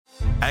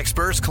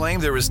Experts claim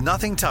there is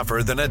nothing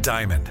tougher than a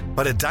diamond.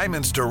 But at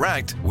Diamonds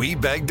Direct, we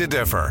beg to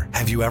differ.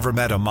 Have you ever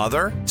met a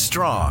mother?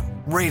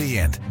 Strong,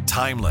 radiant,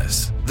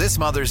 timeless. This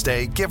Mother's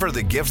Day, give her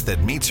the gift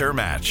that meets her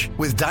match.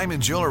 With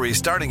diamond jewelry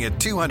starting at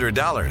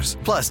 $200.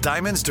 Plus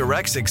Diamonds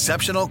Direct's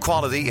exceptional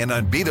quality and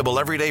unbeatable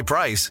everyday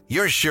price,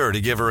 you're sure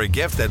to give her a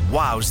gift that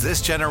wows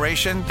this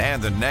generation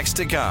and the next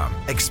to come.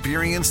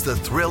 Experience the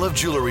thrill of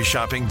jewelry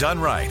shopping done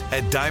right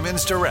at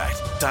Diamonds Direct.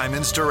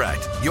 Diamonds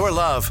Direct. Your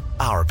love,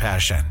 our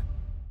passion.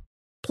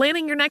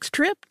 Planning your next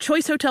trip?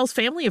 Choice Hotels'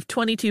 family of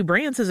 22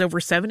 brands has over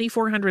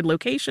 7,400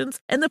 locations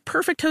and the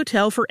perfect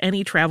hotel for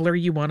any traveler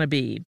you want to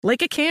be.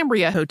 Like a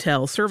Cambria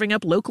Hotel, serving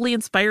up locally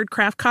inspired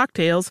craft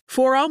cocktails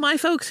for all my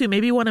folks who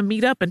maybe want to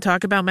meet up and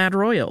talk about Mad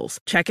Royals.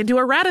 Check into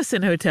a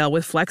Radisson Hotel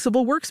with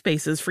flexible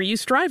workspaces for you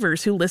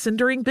strivers who listen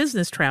during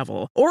business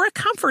travel. Or a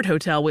Comfort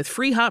Hotel with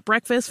free hot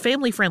breakfast,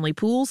 family-friendly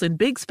pools, and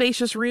big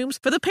spacious rooms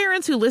for the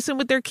parents who listen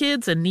with their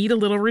kids and need a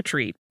little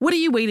retreat. What are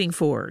you waiting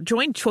for?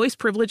 Join Choice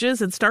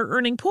Privileges and start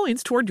earning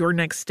points toward your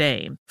next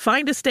stay.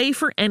 Find a stay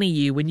for any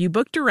you when you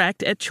book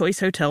direct at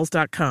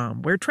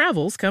choicehotels.com, where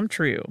travels come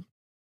true.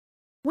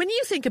 When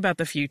you think about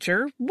the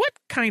future, what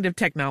kind of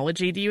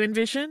technology do you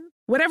envision?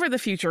 Whatever the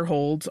future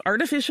holds,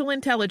 artificial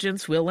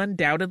intelligence will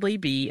undoubtedly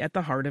be at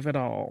the heart of it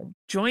all.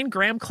 Join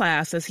Graham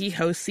Class as he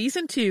hosts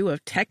Season 2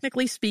 of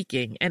Technically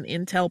Speaking, an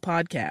Intel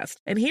podcast,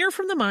 and hear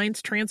from the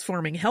minds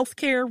transforming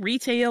healthcare,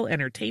 retail,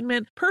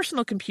 entertainment,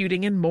 personal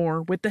computing, and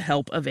more with the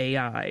help of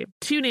AI.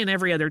 Tune in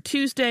every other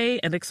Tuesday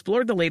and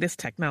explore the latest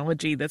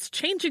technology that's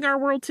changing our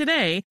world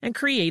today and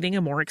creating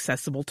a more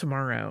accessible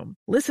tomorrow.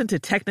 Listen to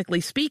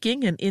Technically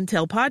Speaking, an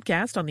Intel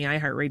podcast on the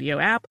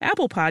iHeartRadio app,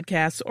 Apple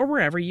Podcasts, or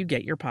wherever you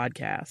get your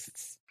podcasts.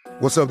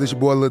 What's up, this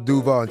your boy Lil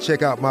Duval, and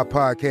check out my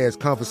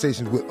podcast,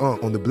 Conversations with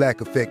Unc, on the Black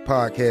Effect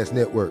Podcast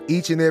Network.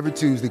 Each and every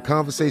Tuesday,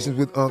 Conversations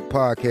with Unc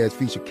podcast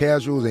feature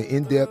casual and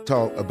in-depth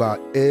talk about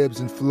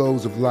ebbs and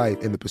flows of life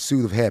and the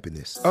pursuit of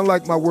happiness.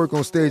 Unlike my work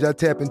on stage, I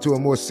tap into a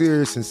more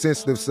serious and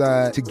sensitive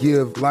side to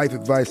give life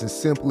advice and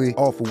simply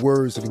offer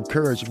words of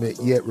encouragement,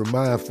 yet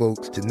remind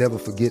folks to never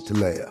forget to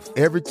laugh.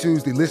 Every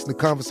Tuesday, listen to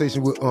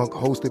Conversation with Unc,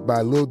 hosted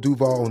by Lil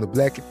Duval on the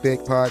Black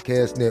Effect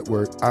Podcast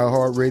Network,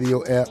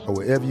 iHeartRadio app, or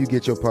wherever you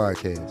get your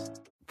podcasts.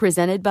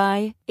 Presented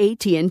by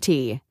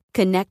AT&T.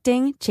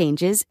 Connecting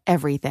changes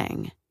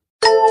everything.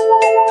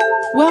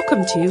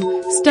 Welcome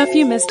to Stuff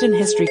You Missed in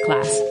History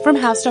Class from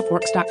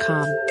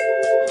HowStuffWorks.com.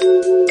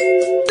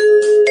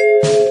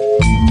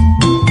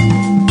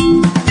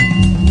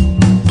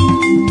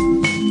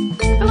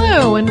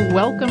 Hello and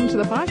welcome to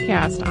the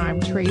podcast.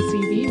 I'm Tracy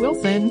V.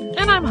 Wilson.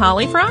 And I'm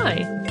Holly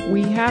Fry.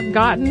 We have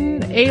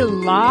gotten a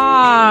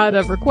lot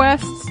of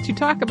requests to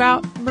talk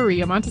about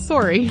Maria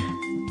Montessori.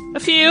 A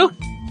few.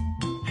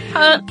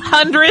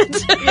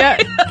 Hundreds. Yeah.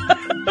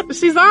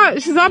 She's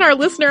on our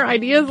listener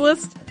ideas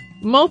list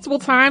multiple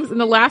times, and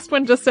the last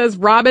one just says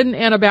Robin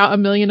and about a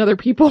million other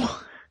people.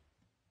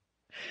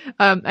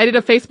 I did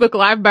a Facebook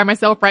Live by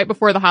myself right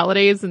before the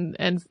holidays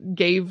and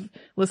gave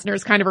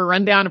listeners kind of a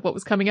rundown of what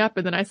was coming up,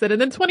 and then I said,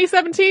 and then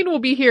 2017 will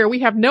be here.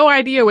 We have no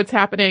idea what's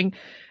happening.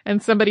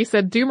 And somebody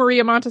said, do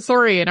Maria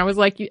Montessori. And I was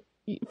like,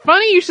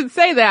 funny you should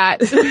say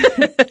that.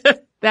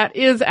 That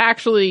is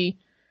actually,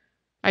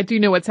 I do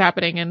know what's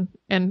happening,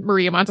 and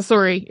Maria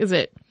Montessori is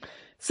it.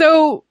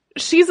 So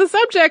she's a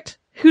subject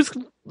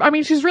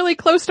she's really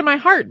close to my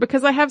heart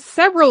because I have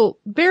several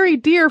very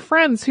dear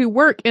friends who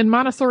work in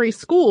Montessori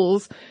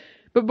schools.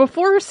 But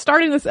before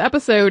starting this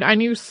episode, I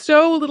knew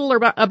so little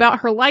about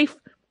her life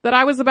that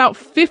I was about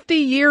 50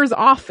 years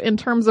off in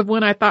terms of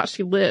when I thought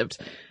she lived.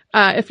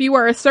 If you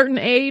are a certain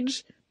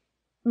age,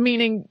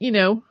 meaning,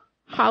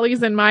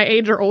 Holly's and my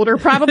age or older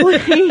probably,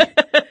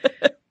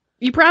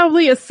 you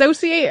probably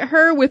associate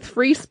her with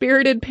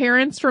free-spirited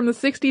parents from the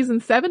 60s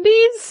and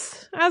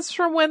 70s, as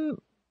from when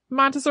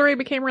Montessori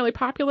became really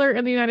popular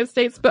in the United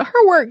States. But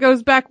her work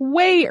goes back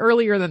way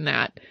earlier than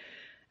that.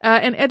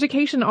 And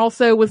education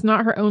also was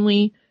not her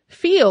only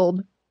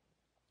field.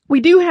 We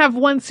do have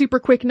one super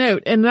quick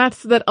note, and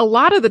that's that a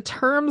lot of the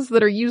terms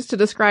that are used to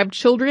describe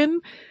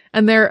children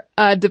and their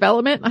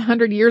development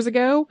 100 years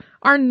ago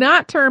are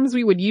not terms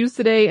we would use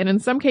today, and in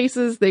some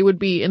cases they would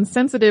be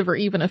insensitive or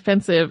even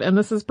offensive. And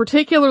this is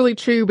particularly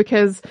true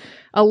because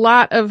a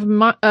lot of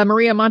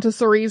Maria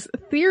Montessori's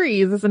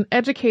theories as an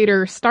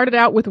educator started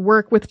out with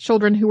work with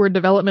children who were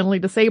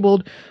developmentally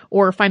disabled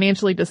or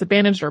financially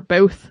disadvantaged or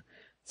both.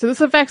 So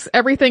this affects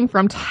everything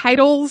from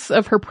titles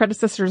of her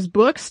predecessors'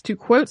 books to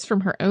quotes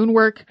from her own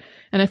work.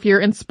 And if you're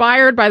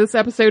inspired by this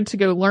episode to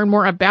go learn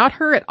more about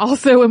her, it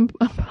also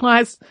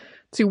applies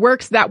to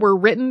works that were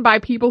written by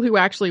people who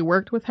actually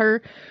worked with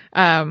her.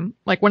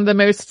 Like one of the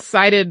most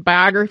cited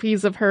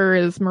biographies of her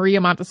is Maria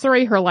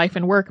Montessori, Her Life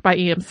and Work by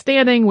E.M.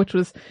 Standing, which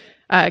was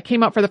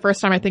came out for the first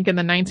time, I think, in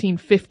the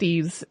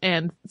 1950s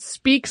and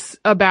speaks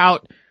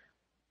about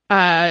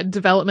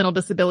developmental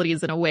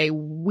disabilities in a way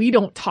we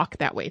don't talk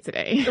that way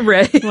today.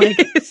 Right. Like,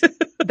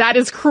 that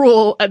is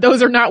cruel.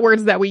 Those are not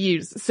words that we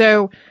use.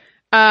 So,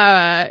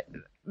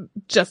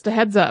 just a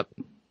heads up.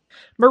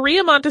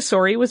 Maria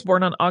Montessori was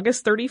born on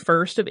August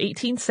 31st of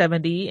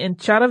 1870 in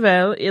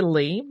Chiaravel,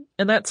 Italy,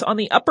 and that's on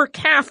the upper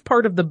calf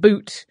part of the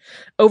boot,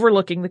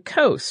 overlooking the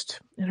coast.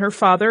 And her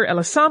father,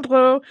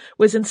 Alessandro,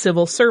 was in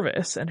civil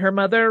service, and her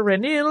mother,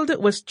 Renilde,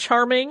 was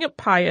charming,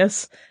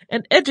 pious,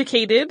 and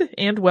educated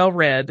and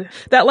well-read.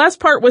 That last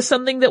part was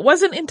something that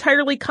wasn't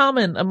entirely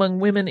common among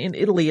women in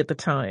Italy at the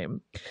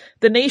time.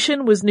 The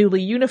nation was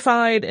newly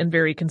unified and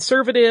very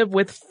conservative,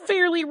 with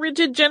fairly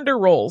rigid gender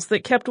roles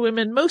that kept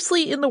women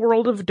mostly in the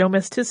world of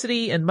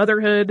domesticity and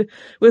motherhood,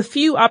 with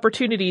few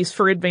opportunities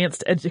for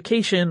advanced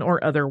education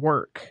or other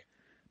work.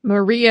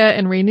 Maria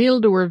and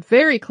Renilde were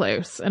very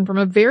close, and from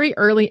a very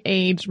early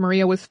age,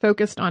 Maria was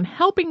focused on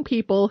helping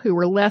people who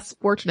were less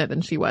fortunate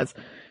than she was.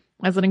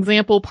 As an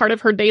example, part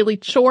of her daily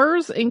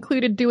chores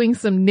included doing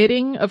some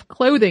knitting of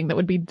clothing that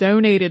would be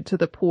donated to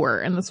the poor,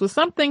 and this was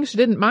something she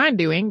didn't mind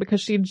doing because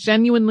she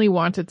genuinely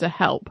wanted to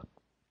help.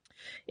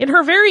 In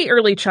her very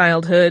early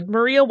childhood,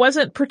 Maria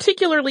wasn't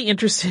particularly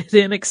interested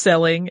in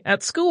excelling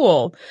at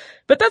school,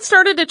 but that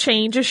started to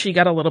change as she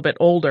got a little bit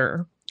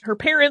older. Her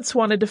parents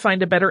wanted to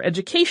find a better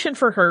education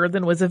for her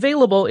than was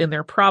available in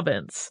their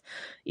province.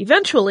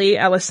 Eventually,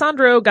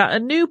 Alessandro got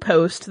a new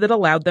post that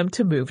allowed them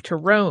to move to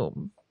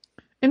Rome.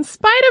 In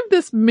spite of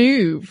this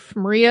move,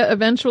 Maria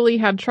eventually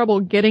had trouble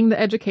getting the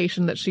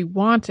education that she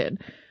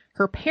wanted.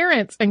 Her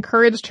parents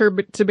encouraged her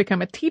to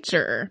become a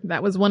teacher.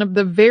 That was one of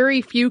the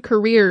very few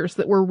careers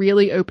that were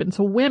really open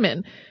to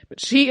women.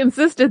 But she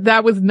insisted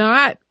that was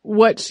not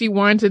what she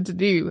wanted to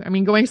do. I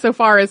mean, going so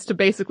far as to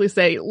basically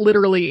say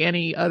literally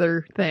any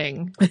other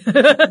thing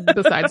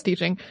besides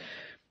teaching.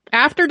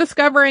 After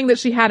discovering that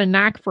she had a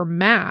knack for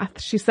math,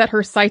 she set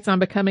her sights on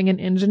becoming an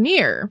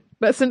engineer.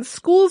 But since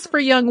schools for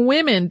young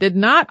women did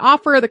not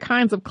offer the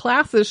kinds of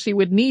classes she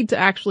would need to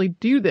actually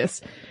do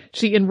this,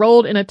 she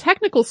enrolled in a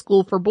technical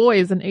school for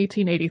boys in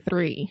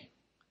 1883.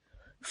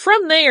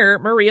 From there,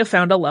 Maria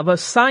found a love of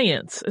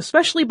science,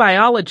 especially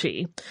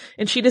biology,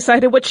 and she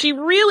decided what she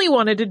really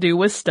wanted to do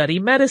was study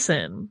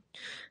medicine.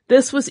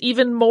 This was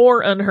even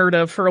more unheard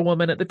of for a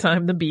woman at the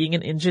time than being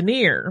an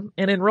engineer,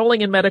 and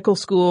enrolling in medical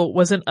school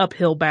was an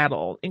uphill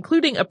battle,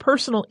 including a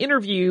personal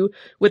interview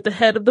with the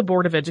head of the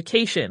Board of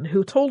Education,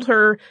 who told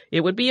her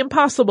it would be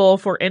impossible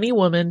for any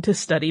woman to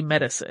study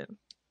medicine.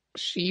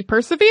 She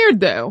persevered,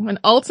 though, and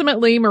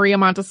ultimately Maria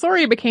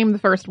Montessori became the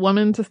first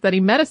woman to study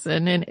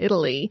medicine in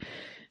Italy.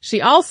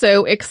 She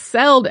also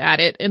excelled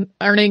at it, in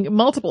earning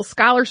multiple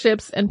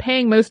scholarships and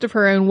paying most of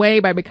her own way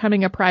by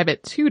becoming a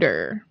private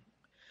tutor.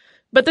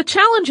 But the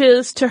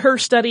challenges to her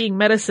studying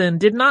medicine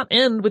did not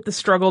end with the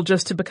struggle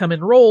just to become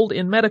enrolled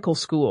in medical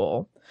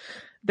school.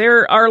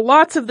 There are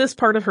lots of this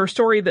part of her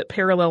story that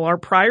parallel our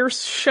prior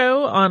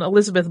show on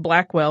Elizabeth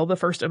Blackwell, the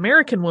first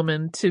American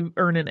woman to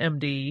earn an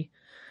MD.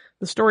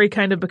 The story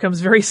kind of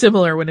becomes very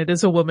similar when it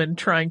is a woman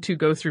trying to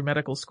go through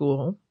medical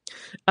school.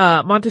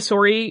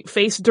 Montessori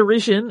faced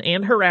derision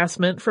and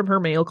harassment from her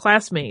male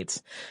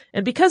classmates,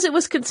 and because it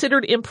was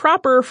considered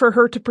improper for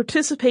her to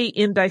participate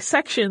in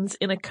dissections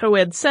in a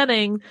co-ed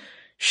setting,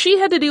 she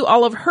had to do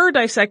all of her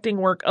dissecting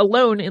work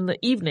alone in the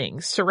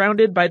evenings,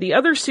 surrounded by the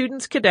other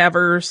students'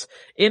 cadavers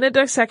in a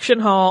dissection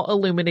hall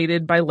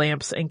illuminated by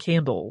lamps and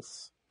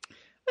candles.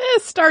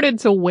 This started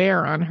to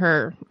wear on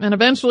her, and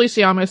eventually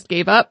she almost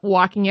gave up,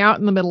 walking out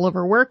in the middle of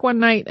her work one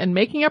night and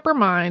making up her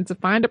mind to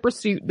find a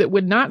pursuit that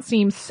would not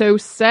seem so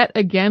set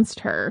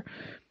against her.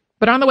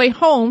 But on the way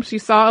home, she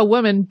saw a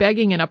woman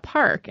begging in a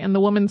park, and the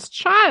woman's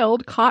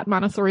child caught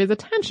Montessori's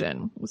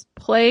attention. It was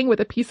playing with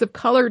a piece of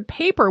colored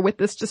paper with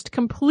this just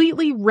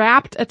completely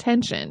rapt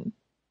attention.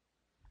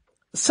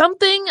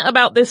 Something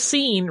about this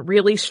scene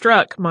really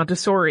struck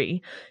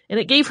Montessori, and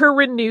it gave her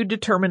renewed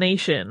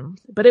determination.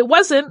 But it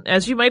wasn't,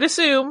 as you might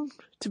assume,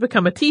 to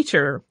become a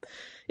teacher.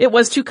 It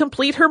was to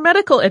complete her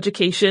medical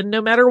education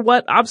no matter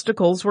what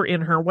obstacles were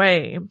in her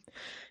way.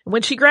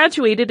 When she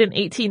graduated in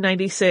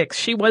 1896,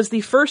 she was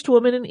the first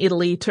woman in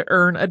Italy to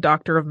earn a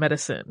Doctor of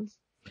Medicine.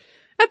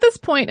 At this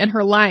point in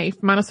her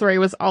life, Montessori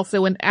was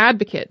also an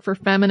advocate for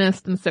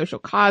feminist and social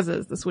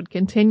causes. This would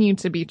continue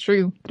to be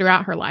true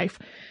throughout her life.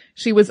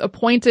 She was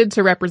appointed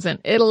to represent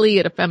Italy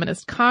at a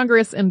feminist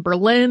congress in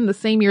Berlin the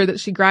same year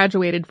that she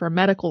graduated from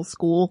medical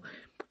school.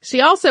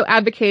 She also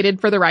advocated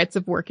for the rights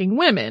of working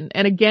women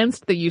and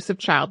against the use of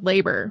child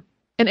labor.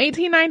 In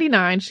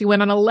 1899, she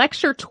went on a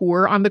lecture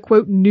tour on the,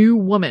 quote, new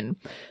woman.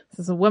 This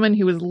is a woman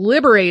who was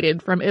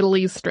liberated from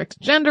Italy's strict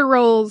gender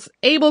roles,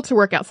 able to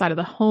work outside of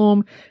the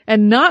home,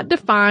 and not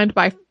defined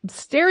by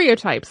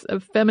stereotypes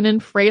of feminine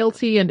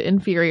frailty and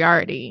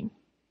inferiority.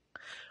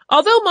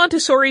 Although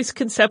Montessori's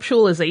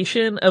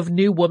conceptualization of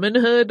new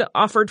womanhood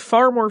offered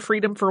far more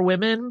freedom for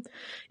women,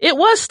 it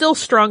was still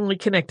strongly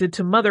connected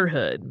to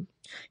motherhood.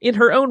 In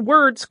her own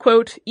words,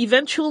 quote,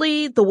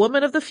 eventually the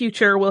woman of the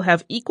future will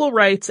have equal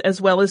rights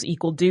as well as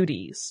equal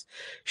duties.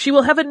 She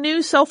will have a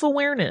new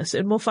self-awareness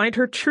and will find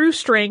her true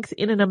strength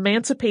in an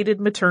emancipated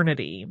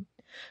maternity.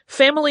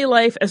 Family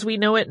life as we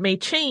know it may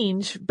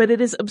change, but it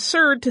is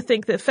absurd to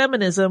think that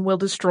feminism will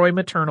destroy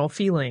maternal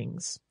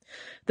feelings.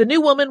 The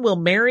new woman will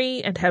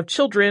marry and have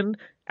children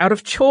out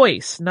of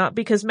choice, not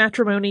because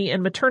matrimony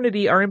and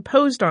maternity are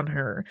imposed on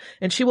her,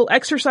 and she will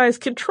exercise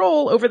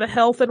control over the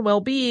health and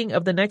well-being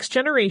of the next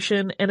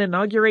generation and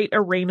inaugurate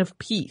a reign of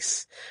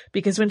peace.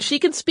 Because when she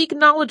can speak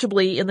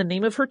knowledgeably in the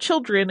name of her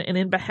children and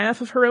in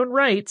behalf of her own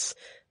rights,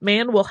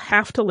 man will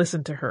have to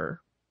listen to her.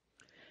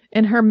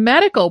 In her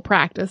medical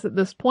practice at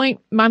this point,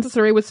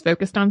 Montessori was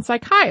focused on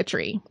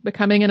psychiatry,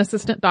 becoming an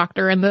assistant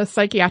doctor in the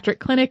psychiatric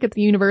clinic at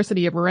the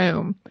University of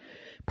Rome.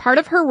 Part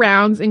of her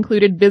rounds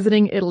included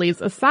visiting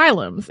Italy's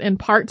asylums, in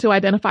part to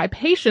identify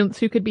patients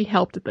who could be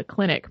helped at the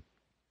clinic.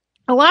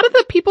 A lot of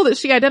the people that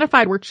she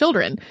identified were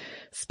children.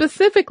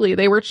 Specifically,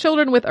 they were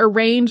children with a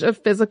range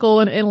of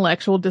physical and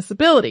intellectual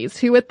disabilities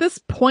who at this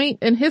point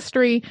in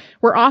history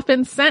were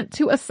often sent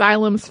to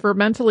asylums for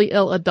mentally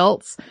ill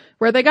adults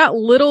where they got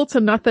little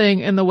to nothing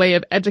in the way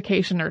of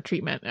education or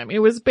treatment. I mean,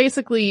 it was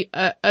basically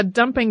a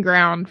dumping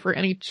ground for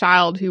any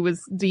child who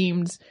was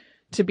deemed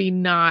to be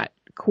not,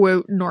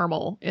 quote,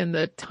 normal in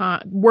the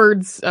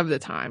words of the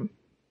time.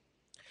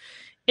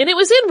 And it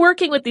was in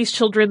working with these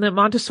children that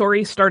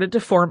Montessori started to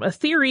form a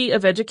theory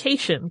of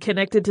education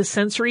connected to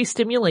sensory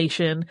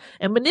stimulation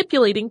and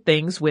manipulating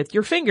things with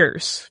your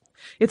fingers.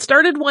 It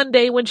started one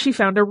day when she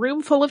found a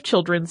room full of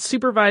children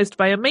supervised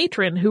by a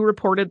matron who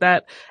reported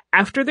that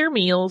after their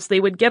meals, they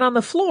would get on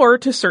the floor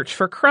to search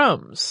for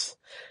crumbs.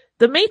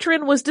 The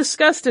matron was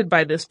disgusted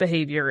by this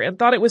behavior and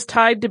thought it was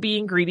tied to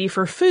being greedy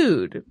for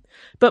food.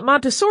 But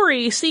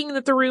Montessori, seeing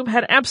that the room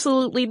had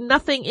absolutely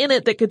nothing in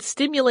it that could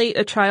stimulate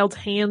a child's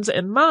hands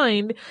and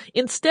mind,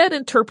 instead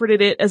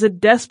interpreted it as a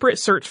desperate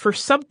search for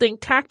something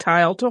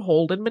tactile to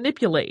hold and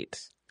manipulate.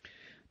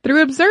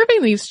 Through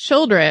observing these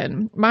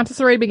children,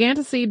 Montessori began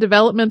to see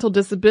developmental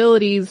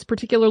disabilities,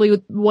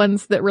 particularly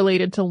ones that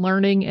related to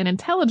learning and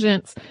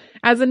intelligence,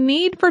 as a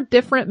need for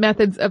different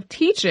methods of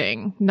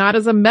teaching, not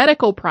as a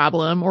medical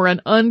problem or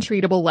an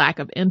untreatable lack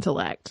of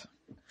intellect.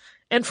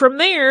 And from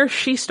there,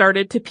 she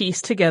started to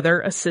piece together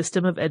a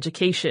system of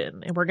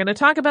education. And we're going to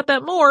talk about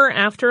that more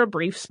after a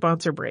brief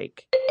sponsor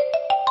break.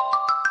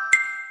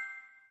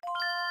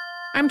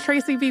 I'm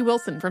Tracy V.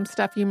 Wilson from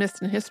Stuff You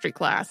Missed in History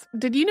Class.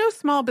 Did you know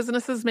small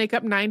businesses make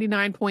up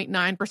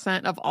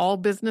 99.9% of all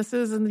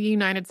businesses in the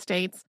United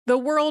States? The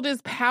world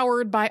is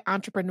powered by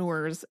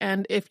entrepreneurs,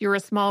 and if you're a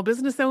small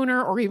business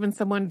owner or even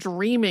someone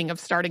dreaming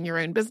of starting your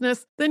own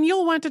business, then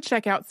you'll want to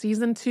check out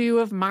Season 2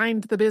 of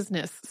Mind the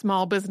Business,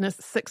 Small Business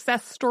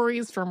Success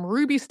Stories from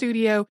Ruby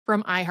Studio,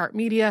 from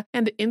iHeartMedia,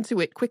 and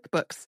Intuit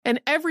QuickBooks.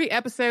 In every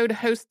episode,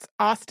 hosts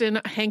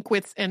Austin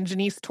Hankwitz and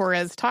Janice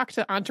Torres talk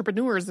to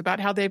entrepreneurs about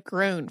how they've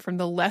grown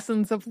from the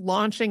lessons of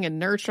launching and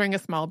nurturing a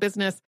small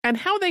business and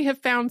how they have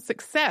found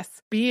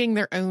success being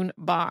their own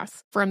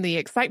boss. From the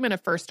excitement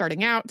of first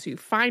starting out to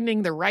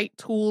finding the right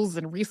tools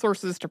and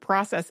resources to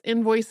process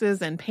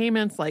invoices and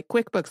payments like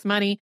QuickBooks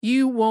Money,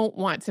 you won't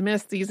want to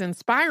miss these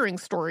inspiring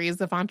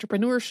stories of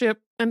entrepreneurship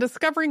and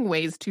discovering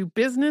ways to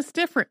business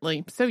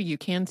differently so you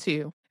can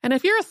too. And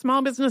if you're a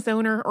small business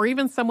owner or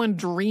even someone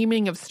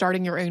dreaming of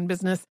starting your own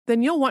business,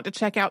 then you'll want to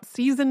check out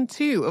Season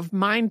 2 of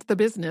Mind the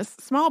Business,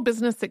 Small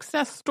Business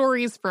Success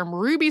Stories from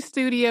Ruby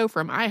Studio,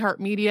 from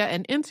iHeartMedia,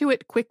 and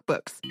Intuit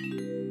QuickBooks.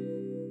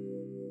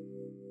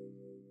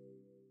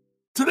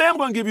 Today I'm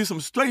going to give you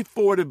some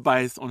straightforward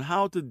advice on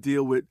how to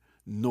deal with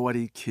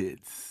naughty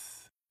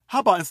kids. How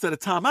about instead of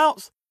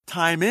timeouts,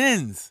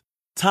 time-ins?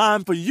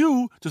 Time for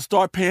you to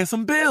start paying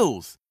some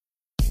bills.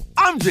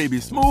 I'm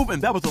JB Smoove,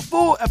 and that was a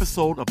full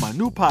episode of my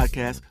new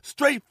podcast,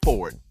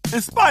 Straightforward,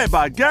 inspired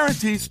by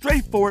guaranteed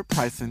straightforward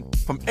pricing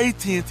from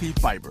AT&T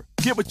Fiber.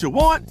 Get what you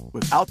want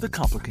without the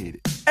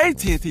complicated.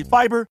 AT&T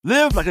Fiber,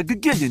 live like a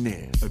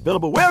gigillionaire.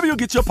 Available wherever you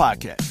get your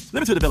podcasts.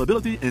 Limited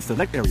availability in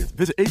select areas.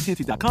 Visit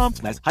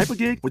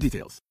AT&T.com/hypergig for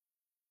details.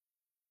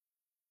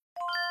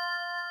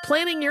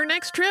 Planning your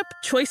next trip?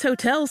 Choice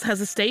Hotels has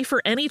a stay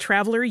for any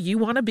traveler you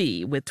want to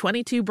be, with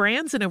 22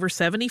 brands and over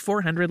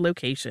 7,400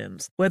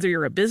 locations. Whether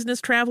you're a business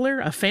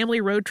traveler, a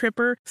family road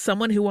tripper,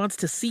 someone who wants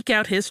to seek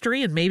out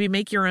history and maybe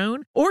make your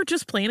own, or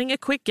just planning a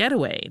quick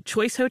getaway,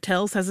 Choice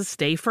Hotels has a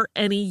stay for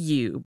any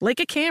you. Like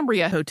a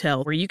Cambria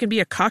Hotel, where you can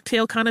be a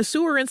cocktail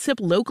connoisseur and sip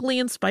locally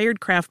inspired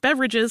craft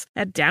beverages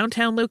at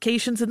downtown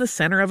locations in the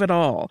center of it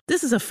all.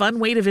 This is a fun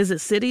way to visit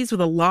cities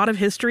with a lot of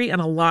history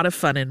and a lot of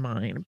fun in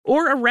mind.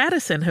 Or a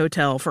Radisson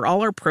Hotel for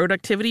all our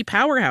productivity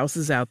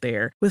powerhouses out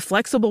there. With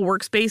flexible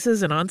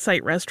workspaces and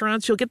on-site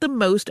restaurants, you'll get the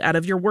most out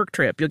of your work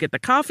trip. You'll get the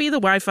coffee, the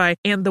Wi-Fi,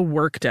 and the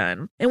work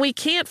done. And we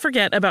can't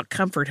forget about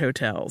Comfort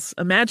Hotels.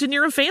 Imagine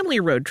you're a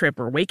family road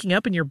tripper, waking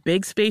up in your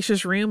big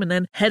spacious room and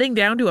then heading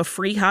down to a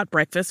free hot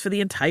breakfast for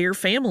the entire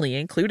family,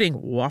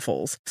 including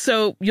waffles.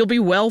 So you'll be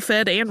well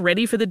fed and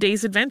ready for the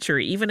day's adventure,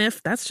 even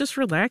if that's just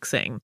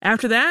relaxing.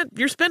 After that,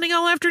 you're spending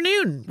all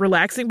afternoon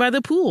relaxing by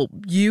the pool.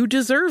 You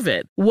deserve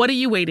it. What are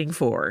you waiting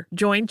for?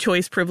 Join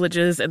Choice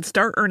Privileges and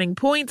start earning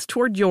points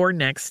toward your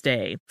next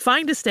stay.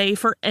 Find a stay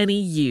for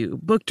any you.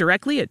 Book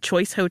directly at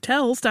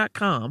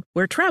choicehotels.com,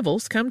 where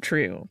travels come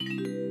true.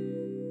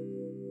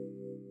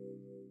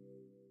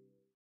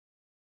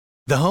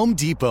 The Home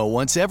Depot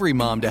wants every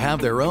mom to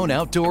have their own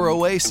outdoor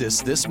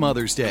oasis this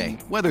Mother's Day,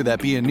 whether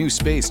that be a new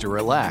space to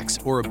relax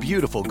or a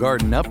beautiful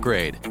garden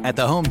upgrade. At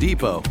the Home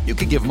Depot, you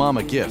could give mom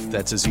a gift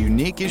that's as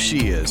unique as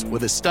she is,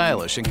 with a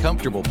stylish and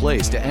comfortable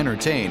place to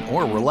entertain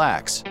or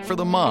relax for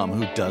the mom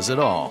who does it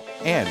all.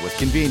 And with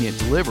convenient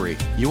delivery,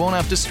 you won't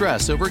have to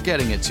stress over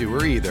getting it to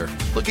her either.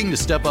 Looking to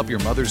step up your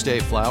Mother's Day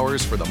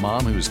flowers for the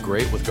mom who's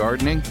great with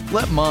gardening?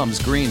 Let Mom's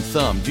green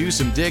thumb do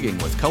some digging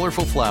with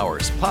colorful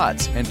flowers,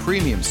 pots, and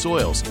premium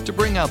soils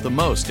to bring out the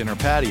most in her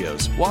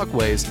patios,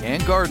 walkways,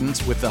 and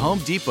gardens with the Home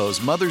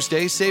Depot's Mother's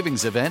Day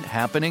Savings Event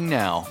happening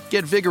now.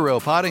 Get Vigoro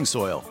potting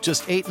soil,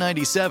 just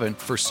 $8.97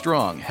 for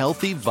strong,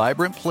 healthy,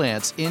 vibrant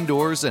plants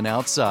indoors and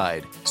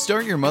outside.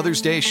 Start your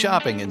Mother's Day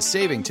shopping and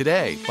saving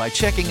today by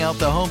checking out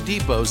the Home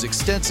Depot's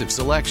extensive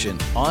selection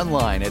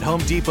online at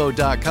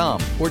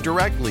HomeDepot.com or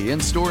directly in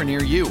store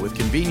near you with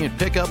convenient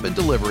pickup and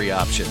delivery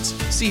options.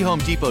 See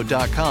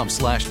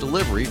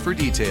HomeDepot.com/delivery for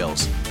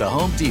details. The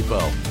Home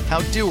Depot. How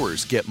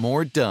doers get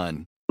more done.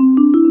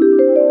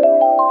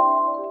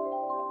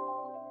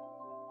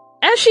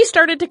 As she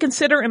started to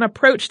consider an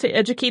approach to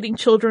educating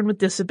children with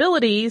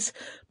disabilities,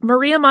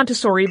 Maria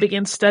Montessori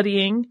began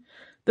studying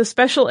the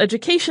special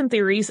education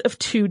theories of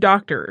two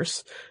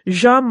doctors,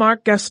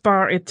 Jean-Marc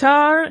Gaspard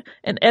Itard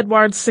and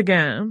Edouard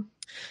Seguin.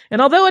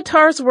 And although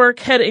Itard's work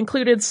had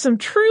included some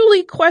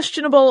truly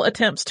questionable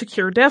attempts to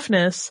cure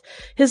deafness,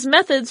 his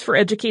methods for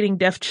educating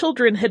deaf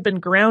children had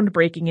been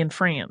groundbreaking in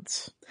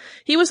France.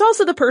 He was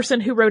also the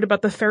person who wrote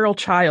about the feral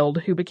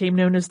child who became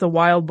known as the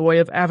Wild Boy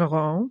of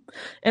Aveyron,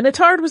 and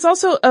Itard was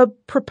also a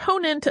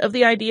proponent of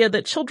the idea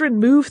that children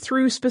move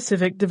through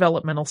specific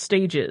developmental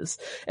stages,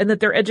 and that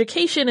their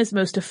education is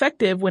most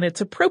effective when it's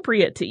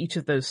appropriate to each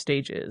of those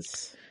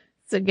stages.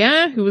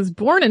 Seguin, who was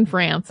born in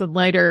France and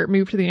later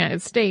moved to the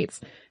United States,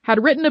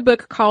 had written a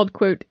book called,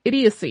 quote,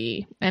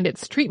 Idiocy, and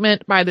its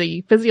treatment by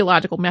the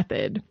physiological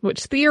method,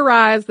 which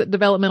theorized that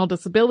developmental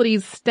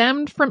disabilities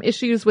stemmed from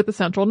issues with the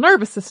central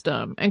nervous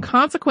system and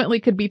consequently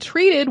could be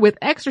treated with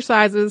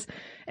exercises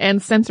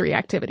and sensory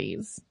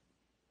activities.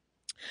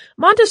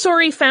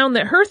 Montessori found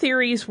that her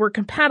theories were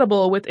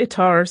compatible with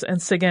Itard's and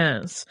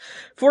Seguin's.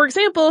 For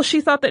example, she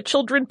thought that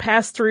children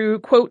passed through,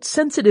 quote,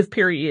 sensitive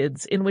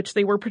periods in which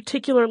they were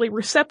particularly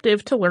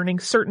receptive to learning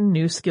certain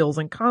new skills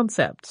and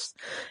concepts.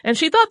 And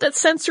she thought that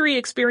sensory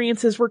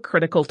experiences were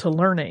critical to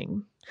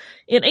learning.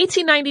 In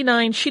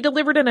 1899, she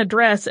delivered an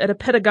address at a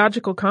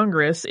pedagogical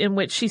congress in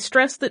which she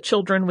stressed that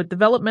children with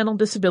developmental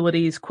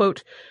disabilities,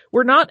 quote,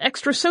 were not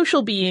extra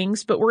social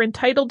beings, but were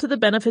entitled to the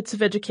benefits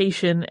of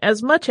education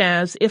as much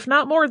as, if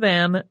not more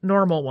than,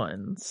 normal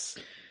ones.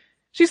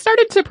 She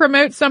started to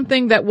promote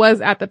something that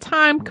was, at the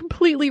time,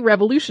 completely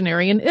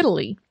revolutionary in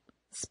Italy.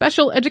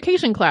 Special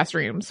education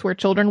classrooms, where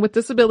children with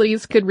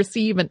disabilities could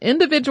receive an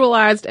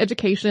individualized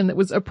education that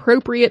was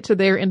appropriate to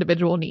their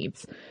individual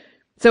needs.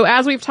 So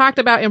as we've talked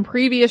about in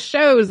previous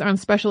shows on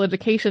special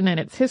education and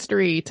its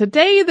history,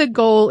 today the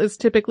goal is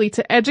typically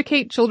to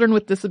educate children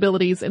with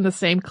disabilities in the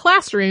same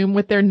classroom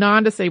with their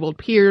non-disabled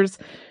peers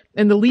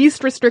in the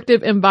least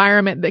restrictive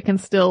environment that can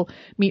still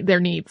meet their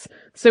needs.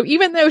 So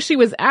even though she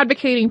was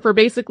advocating for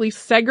basically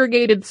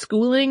segregated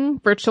schooling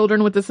for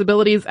children with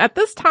disabilities, at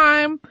this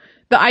time,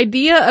 the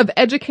idea of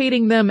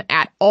educating them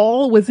at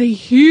all was a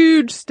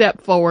huge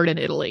step forward in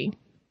Italy.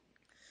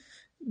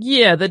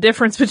 Yeah, the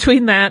difference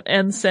between that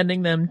and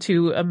sending them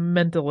to a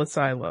mental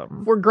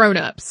asylum. We're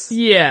grown-ups.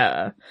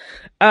 Yeah.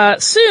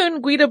 Soon,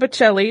 Guido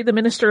Baccelli, the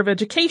Minister of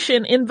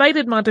Education,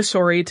 invited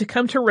Montessori to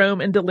come to Rome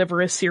and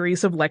deliver a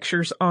series of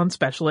lectures on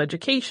special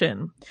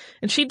education.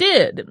 And she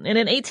did. And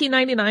in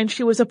 1899,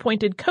 she was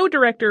appointed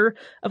co-director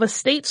of a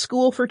state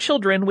school for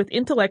children with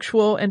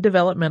intellectual and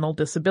developmental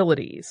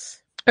disabilities.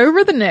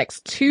 Over the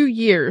next 2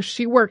 years,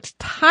 she worked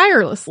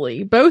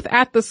tirelessly, both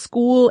at the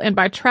school and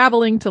by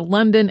traveling to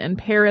London and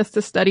Paris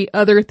to study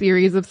other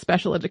theories of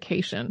special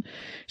education.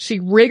 She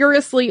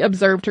rigorously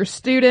observed her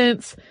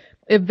students,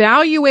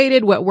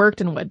 evaluated what worked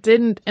and what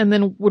didn't, and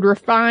then would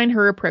refine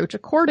her approach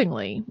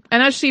accordingly.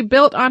 And as she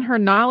built on her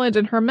knowledge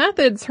and her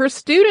methods, her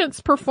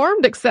students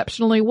performed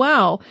exceptionally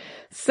well.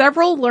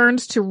 Several learned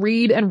to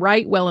read and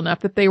write well enough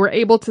that they were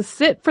able to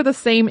sit for the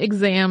same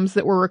exams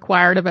that were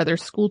required of other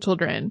school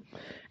children.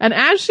 And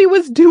as she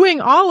was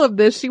doing all of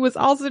this, she was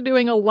also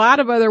doing a lot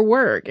of other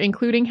work,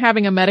 including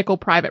having a medical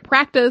private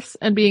practice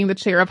and being the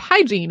chair of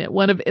hygiene at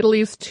one of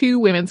Italy's 2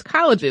 women's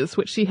colleges,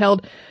 which she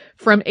held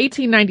from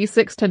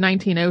 1896 to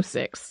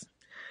 1906.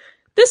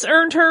 This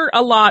earned her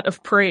a lot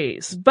of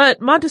praise, but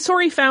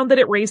Montessori found that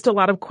it raised a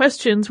lot of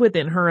questions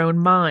within her own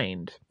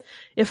mind.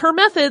 If her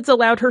methods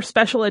allowed her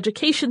special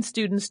education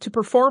students to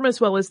perform as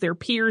well as their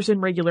peers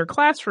in regular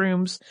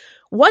classrooms,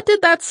 what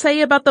did that say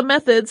about the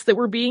methods that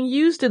were being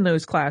used in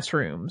those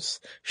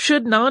classrooms?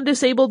 Should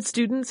non-disabled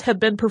students have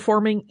been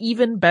performing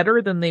even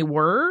better than they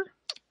were?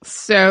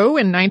 So,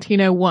 in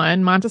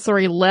 1901,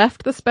 Montessori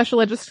left the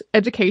special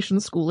education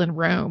school in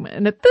Rome,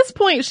 and at this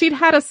point she'd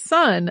had a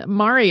son,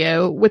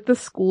 Mario, with the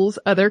school's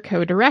other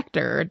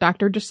co-director,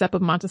 Dr. Giuseppe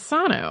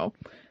Montesano.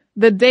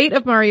 The date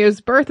of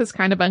Mario's birth is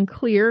kind of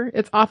unclear.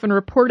 It's often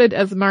reported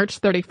as March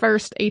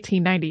 31st,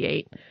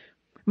 1898.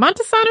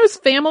 Montesano's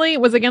family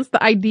was against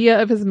the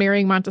idea of his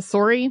marrying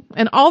Montessori,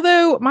 and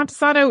although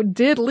Montesano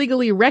did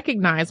legally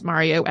recognize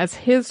Mario as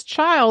his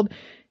child,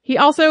 he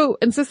also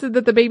insisted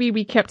that the baby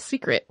be kept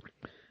secret.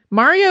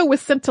 Mario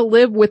was sent to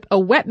live with a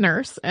wet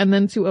nurse and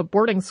then to a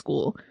boarding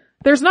school.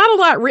 There's not a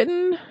lot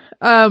written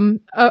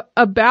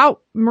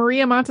about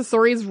Maria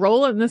Montessori's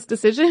role in this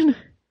decision,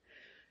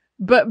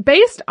 but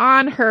based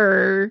on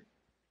her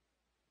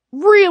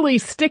really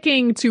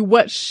sticking to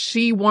what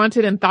she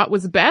wanted and thought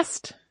was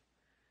best,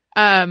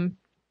 in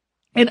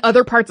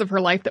other parts of her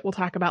life that we'll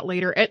talk about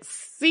later, it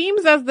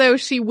seems as though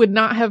she would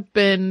not have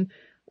been,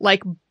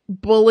 like,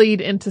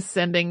 bullied into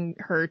sending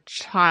her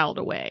child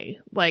away.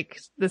 Like,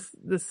 this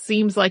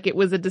seems like it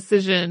was a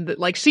decision that,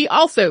 like, she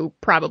also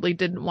probably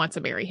didn't want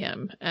to marry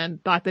him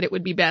and thought that it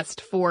would be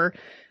best for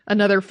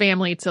another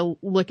family to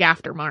look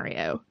after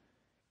Mario.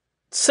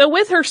 So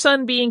with her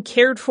son being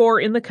cared for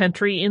in the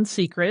country in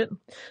secret,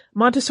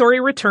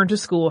 Montessori returned to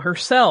school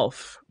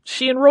herself.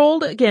 She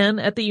enrolled again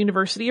at the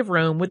University of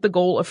Rome with the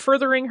goal of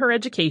furthering her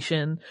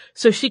education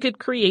so she could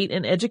create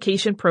an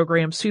education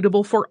program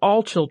suitable for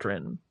all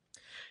children.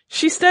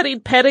 She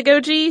studied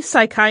pedagogy,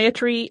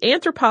 psychiatry,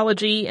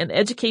 anthropology, and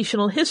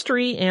educational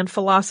history and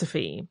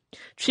philosophy.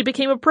 She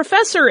became a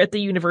professor at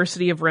the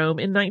University of Rome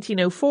in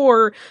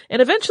 1904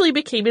 and eventually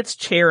became its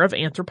chair of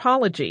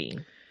anthropology.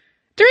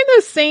 During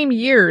those same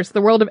years,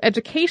 the world of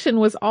education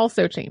was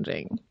also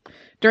changing.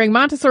 During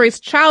Montessori's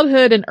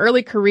childhood and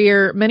early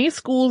career, many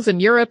schools in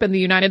Europe and the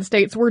United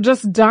States were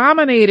just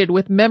dominated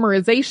with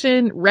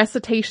memorization,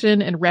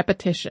 recitation, and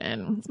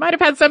repetition. This might have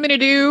had something to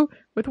do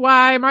with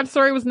why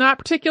Montessori was not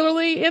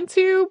particularly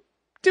into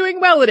doing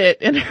well at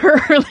it in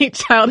her early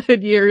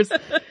childhood years.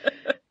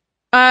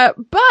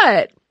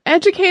 But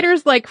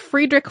educators like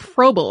Friedrich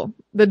Froebel,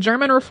 the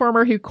German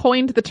reformer who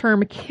coined the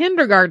term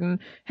kindergarten,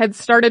 had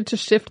started to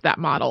shift that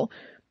model.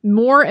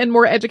 More and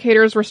more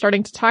educators were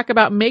starting to talk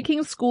about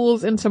making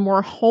schools into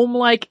more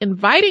home-like,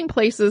 inviting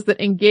places that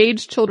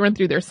engage children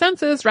through their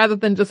senses rather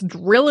than just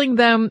drilling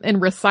them in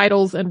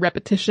recitals and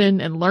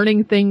repetition and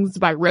learning things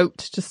by rote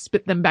to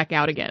spit them back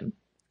out again.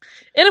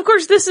 And of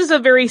course, this is a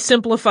very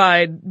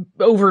simplified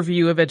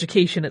overview of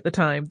education at the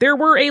time. There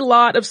were a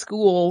lot of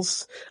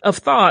schools of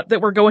thought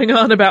that were going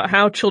on about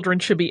how children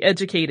should be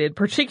educated,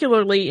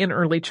 particularly in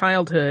early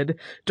childhood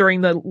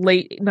during the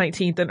late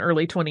 19th and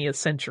early 20th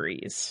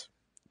centuries.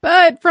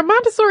 But from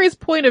Montessori's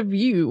point of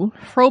view,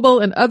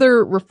 Froebel and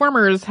other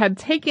reformers had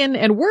taken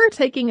and were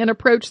taking an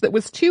approach that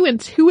was too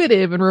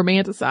intuitive and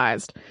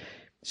romanticized.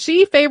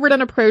 She favored an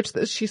approach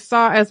that she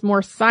saw as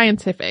more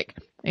scientific,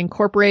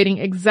 incorporating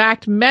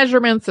exact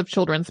measurements of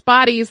children's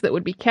bodies that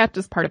would be kept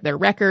as part of their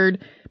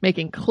record,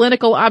 making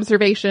clinical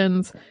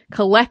observations,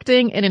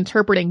 collecting and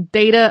interpreting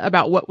data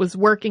about what was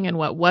working and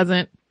what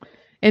wasn't.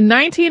 In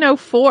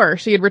 1904,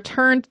 she had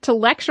returned to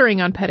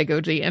lecturing on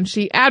pedagogy, and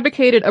she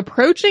advocated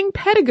approaching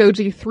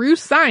pedagogy through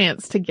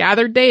science to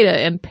gather data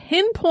and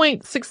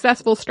pinpoint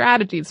successful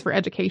strategies for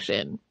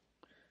education.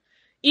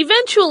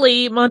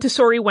 Eventually,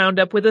 Montessori wound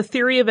up with a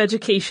theory of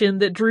education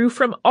that drew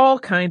from all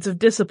kinds of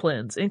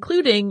disciplines,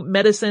 including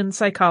medicine,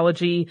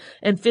 psychology,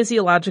 and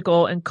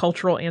physiological and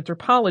cultural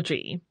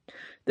anthropology.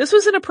 This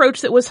was an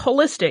approach that was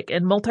holistic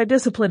and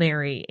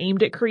multidisciplinary,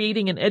 aimed at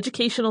creating an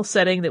educational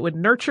setting that would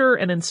nurture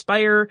and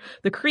inspire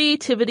the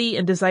creativity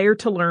and desire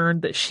to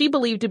learn that she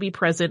believed to be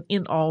present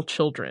in all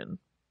children.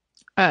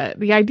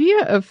 The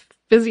idea of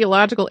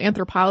physiological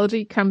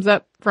anthropology comes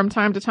up from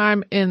time to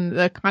time in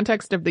the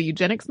context of the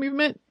eugenics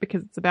movement,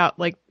 because it's about,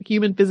 like,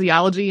 human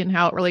physiology and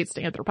how it relates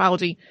to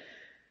anthropology.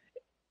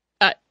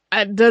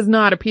 It does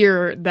not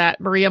appear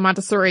that Maria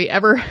Montessori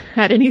ever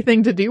had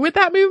anything to do with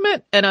that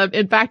movement. And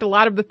in fact, a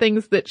lot of the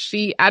things that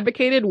she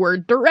advocated were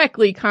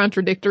directly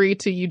contradictory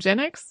to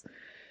eugenics.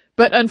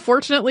 But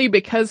unfortunately,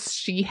 because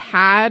she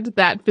had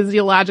that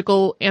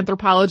physiological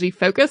anthropology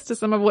focus to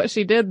some of what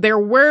she did, there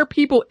were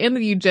people in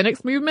the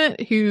eugenics movement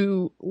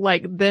who,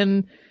 like,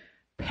 then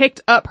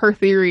picked up her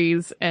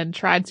theories and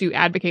tried to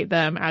advocate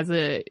them as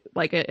a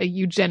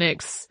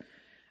eugenics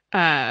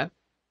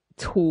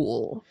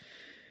tool.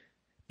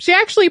 She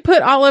actually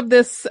put all of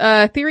this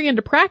theory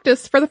into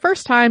practice for the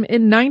first time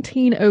in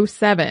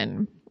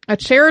 1907. A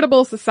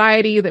charitable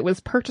society that was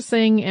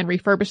purchasing and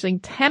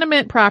refurbishing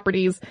tenement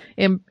properties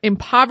in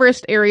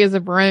impoverished areas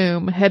of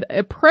Rome had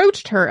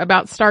approached her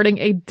about starting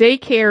a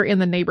daycare in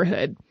the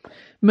neighborhood.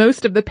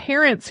 Most of the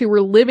parents who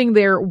were living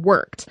there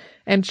worked,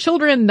 and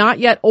children not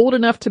yet old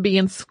enough to be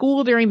in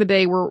school during the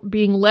day were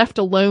being left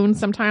alone,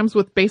 sometimes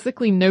with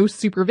basically no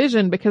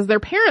supervision, because their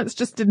parents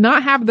just did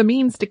not have the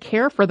means to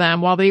care for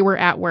them while they were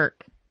at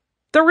work.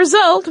 The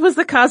result was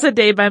the Casa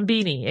dei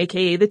Bambini,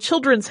 aka the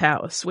Children's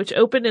House, which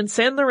opened in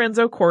San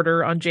Lorenzo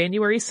Quarter on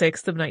January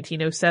 6th of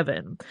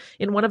 1907,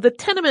 in one of the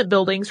tenement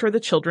buildings where the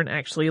children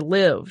actually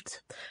lived.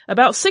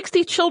 About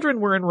 60 children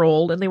were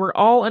enrolled, and they were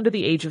all under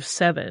the age of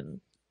 7.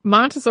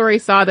 Montessori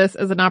saw this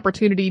as an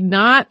opportunity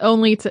not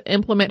only to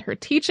implement her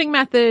teaching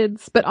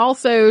methods, but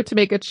also to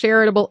make a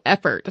charitable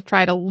effort to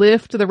try to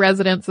lift the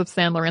residents of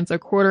San Lorenzo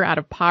Quarter out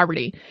of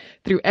poverty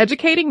through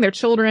educating their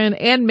children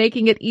and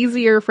making it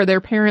easier for their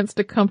parents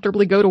to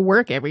comfortably go to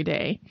work every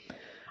day.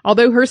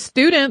 Although her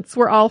students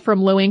were all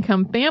from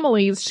low-income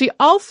families, she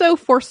also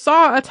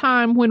foresaw a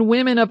time when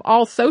women of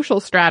all social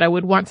strata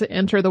would want to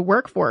enter the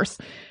workforce,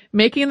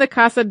 making the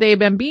Casa dei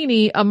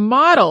Bambini a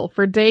model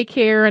for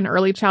daycare and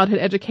early childhood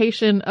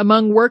education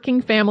among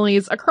working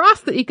families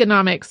across the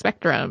economic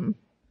spectrum.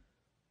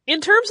 In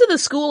terms of the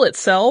school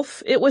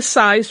itself, it was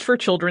sized for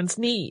children's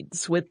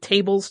needs, with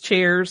tables,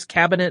 chairs,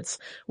 cabinets,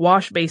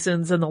 wash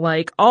basins, and the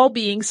like all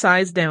being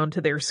sized down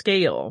to their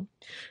scale.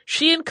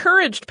 She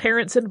encouraged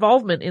parents'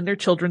 involvement in their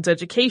children's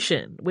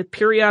education, with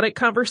periodic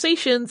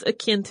conversations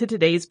akin to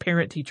today's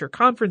parent-teacher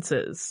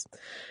conferences.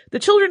 The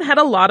children had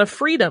a lot of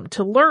freedom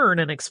to learn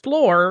and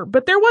explore,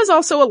 but there was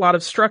also a lot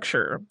of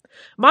structure.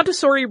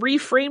 Montessori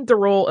reframed the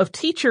role of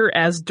teacher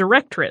as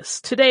directress,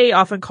 today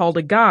often called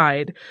a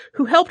guide,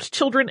 who helped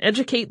children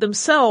educate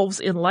themselves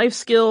in life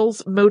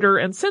skills, motor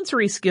and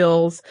sensory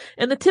skills,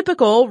 and the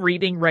typical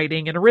reading,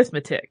 writing, and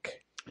arithmetic.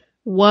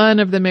 One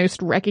of the most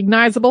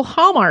recognizable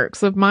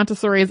hallmarks of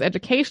Montessori's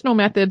educational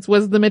methods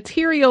was the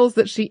materials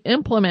that she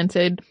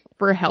implemented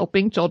for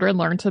helping children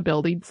learn to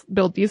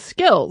build these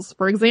skills.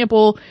 For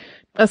example,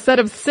 a set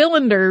of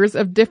cylinders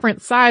of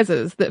different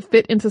sizes that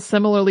fit into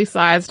similarly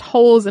sized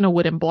holes in a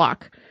wooden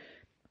block.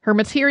 Her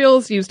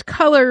materials used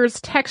colors,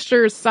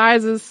 textures,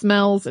 sizes,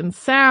 smells, and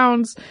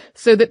sounds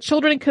so that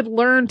children could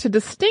learn to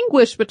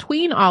distinguish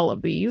between all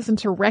of these and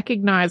to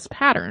recognize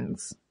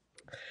patterns.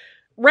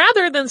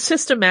 Rather than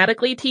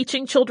systematically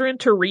teaching children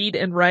to read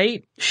and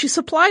write, she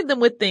supplied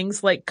them with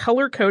things like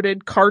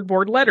color-coded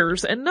cardboard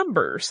letters and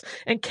numbers,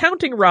 and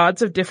counting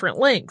rods of different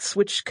lengths,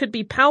 which could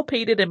be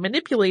palpated and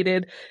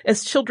manipulated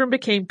as children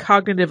became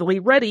cognitively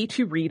ready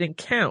to read and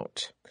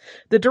count.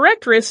 The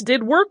directress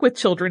did work with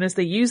children as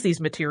they used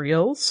these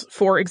materials,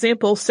 for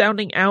example,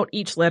 sounding out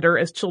each letter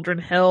as children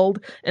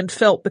held and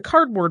felt the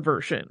cardboard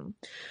version.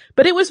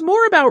 But it was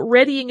more about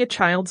readying a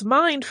child's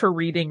mind for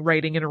reading,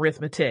 writing, and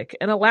arithmetic,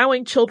 and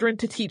allowing children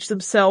to teach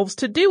themselves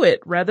to do it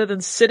rather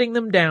than sitting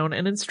them down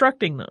and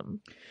instructing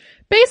them.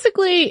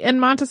 Basically, in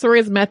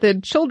Montessori's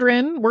method,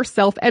 children were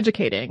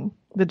self-educating.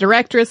 The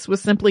directress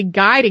was simply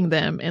guiding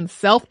them in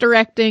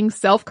self-directing,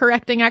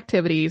 self-correcting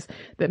activities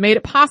that made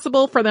it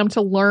possible for them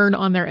to learn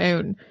on their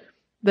own.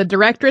 The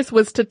directress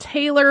was to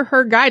tailor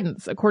her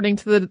guidance according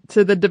to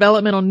the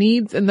developmental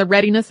needs and the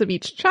readiness of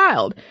each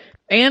child,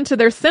 and to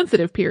their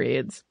sensitive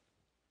periods.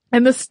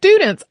 And the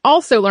students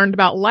also learned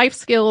about life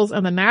skills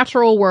and the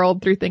natural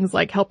world through things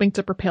like helping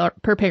to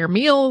prepare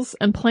meals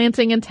and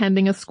planting and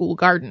tending a school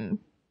garden.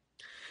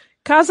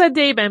 Casa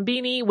dei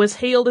Bambini was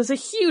hailed as a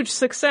huge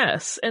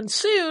success, and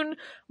soon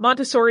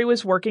Montessori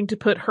was working to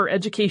put her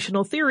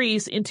educational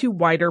theories into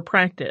wider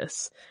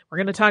practice. We're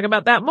going to talk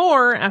about that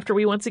more after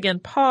we once again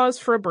pause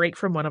for a break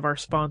from one of our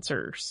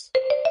sponsors.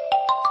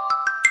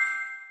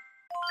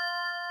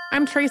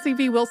 I'm Tracy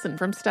V. Wilson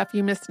from Stuff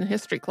You Missed in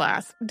History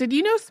Class. Did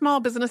you know small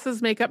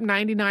businesses make up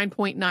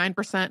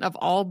 99.9% of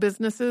all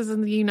businesses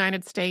in the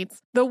United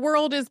States? The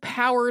world is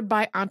powered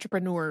by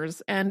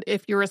entrepreneurs, and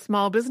if you're a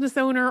small business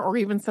owner or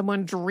even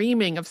someone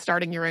dreaming of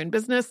starting your own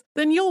business,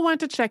 then you'll want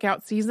to check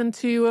out Season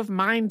 2 of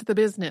Mind the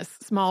Business,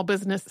 Small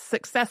Business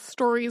Success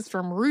Stories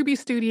from Ruby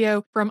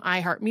Studio, from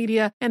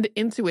iHeartMedia, and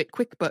Intuit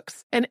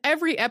QuickBooks. And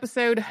every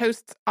episode,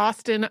 hosts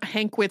Austin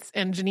Hankwitz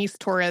and Janice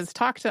Torres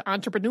talk to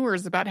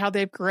entrepreneurs about how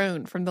they've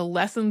grown from the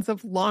lessons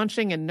of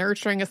launching and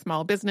nurturing a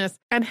small business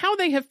and how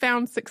they have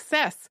found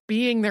success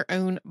being their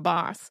own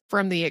boss.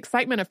 From the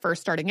excitement of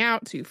first starting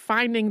out to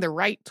finding the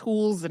right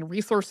tools and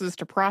resources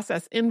to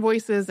process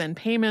invoices and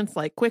payments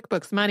like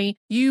QuickBooks Money,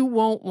 you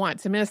won't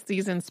want to miss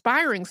these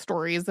inspiring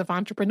stories of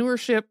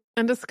entrepreneurship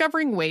and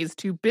discovering ways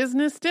to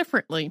business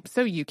differently so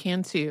you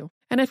can too.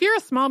 And if you're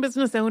a small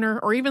business owner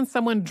or even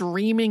someone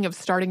dreaming of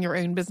starting your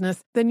own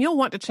business, then you'll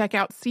want to check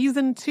out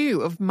Season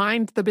 2 of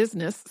Mind the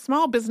Business,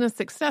 Small Business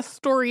Success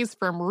Stories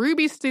from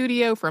Ruby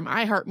Studio, from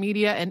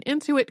iHeartMedia, and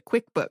Intuit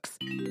QuickBooks.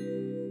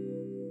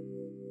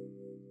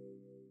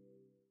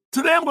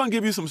 Today I'm going to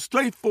give you some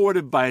straightforward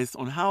advice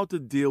on how to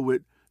deal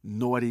with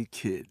naughty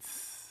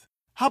kids.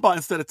 How about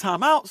instead of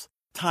timeouts,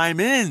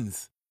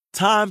 time-ins?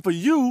 Time for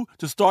you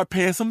to start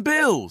paying some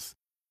bills.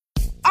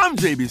 I'm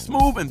JB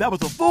Smoove, and that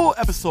was a full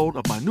episode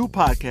of my new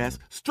podcast,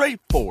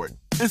 Straightforward,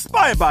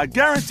 inspired by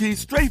guaranteed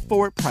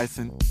straightforward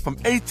pricing from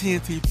AT&T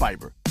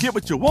Fiber. Get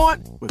what you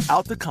want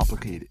without the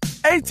complicated.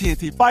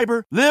 AT&T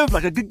Fiber, live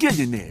like a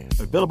gigillionaire.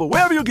 Available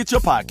wherever you get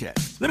your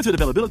podcasts. Limited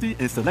availability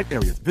in select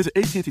areas. Visit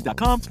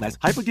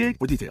AT&T.com/hypergig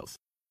for details.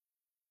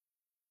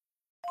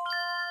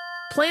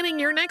 Planning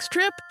your next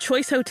trip?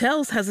 Choice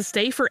Hotels has a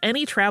stay for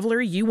any traveler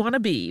you want to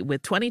be,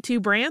 with 22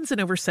 brands and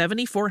over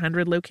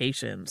 7,400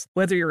 locations.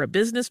 Whether you're a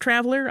business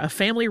traveler, a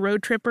family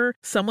road tripper,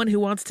 someone who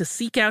wants to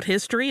seek out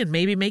history and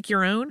maybe make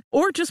your own,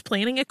 or just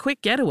planning a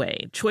quick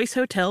getaway, Choice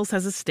Hotels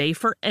has a stay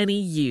for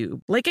any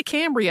you. Like a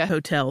Cambria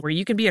Hotel, where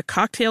you can be a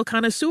cocktail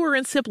connoisseur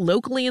and sip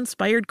locally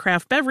inspired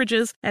craft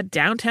beverages at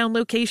downtown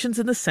locations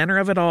in the center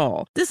of it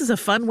all. This is a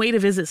fun way to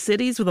visit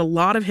cities with a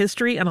lot of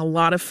history and a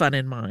lot of fun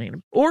in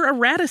mind. Or a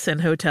Radisson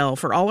Hotel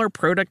for all our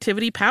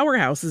productivity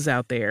powerhouses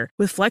out there.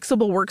 With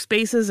flexible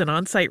workspaces and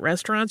on-site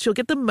restaurants, you'll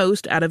get the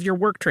most out of your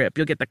work trip.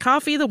 You'll get the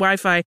coffee, the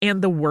Wi-Fi,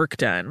 and the work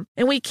done.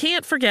 And we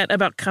can't forget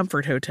about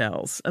Comfort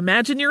Hotels.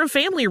 Imagine you're a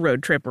family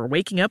road tripper,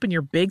 waking up in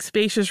your big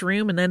spacious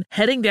room and then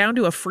heading down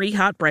to a free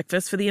hot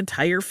breakfast for the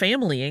entire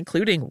family,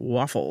 including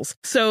waffles.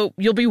 So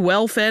you'll be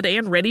well fed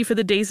and ready for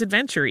the day's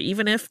adventure,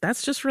 even if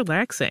that's just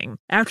relaxing.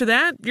 After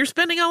that, you're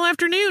spending all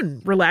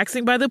afternoon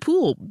relaxing by the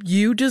pool.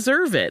 You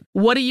deserve it.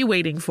 What are you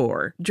waiting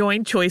for?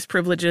 Join Choice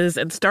Privileges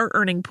and start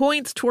earning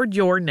points toward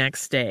your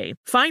next stay.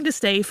 Find a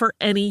stay for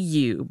any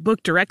you.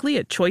 Book directly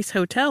at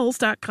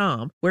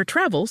choicehotels.com, where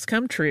travels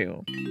come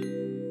true.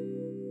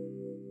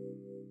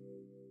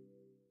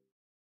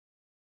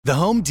 The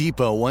Home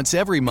Depot wants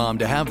every mom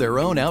to have their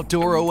own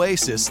outdoor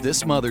oasis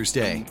this Mother's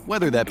Day,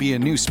 whether that be a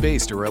new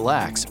space to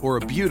relax or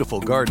a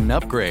beautiful garden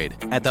upgrade.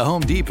 At the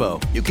Home Depot,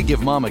 you can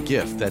give mom a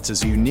gift that's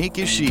as unique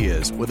as she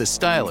is, with a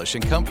stylish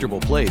and comfortable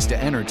place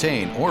to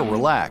entertain or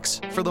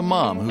relax for the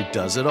mom who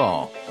does it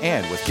all.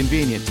 And with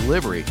convenient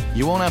delivery,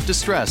 you won't have to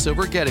stress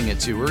over getting it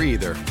to her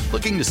either.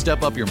 Looking to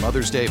step up your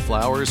Mother's Day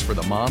flowers for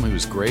the mom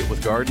who's great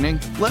with gardening?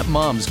 Let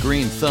Mom's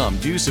green thumb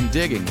do some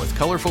digging with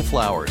colorful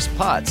flowers,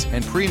 pots,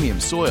 and premium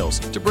soils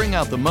to bring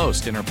out the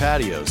most in her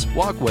patios,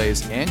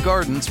 walkways, and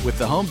gardens with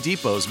the Home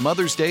Depot's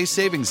Mother's Day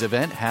Savings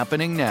Event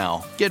happening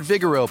now. Get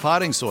Vigoro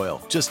potting soil,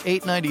 just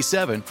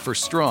 $8.97 for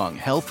strong,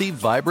 healthy,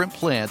 vibrant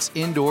plants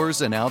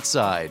indoors and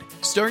outside.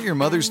 Start your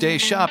Mother's Day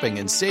shopping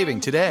and saving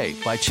today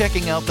by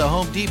checking out the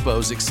Home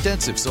Depot's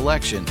extensive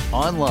selection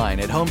online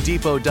at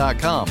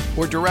HomeDepot.com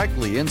or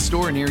directly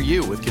in-store near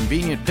you with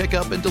convenient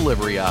pickup and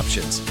delivery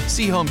options.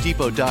 See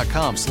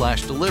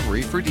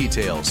HomeDepot.com/delivery for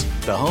details.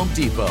 The Home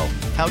Depot,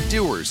 how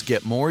doers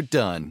get more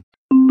done.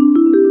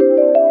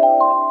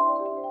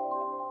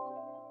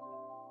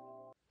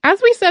 As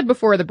we said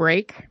before the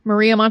break,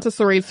 Maria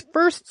Montessori's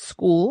first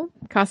school,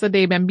 Casa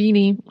dei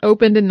Bambini,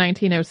 opened in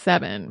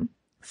 1907.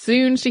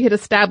 Soon she had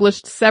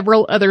established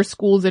several other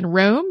schools in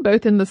Rome,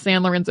 both in the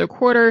San Lorenzo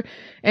Quarter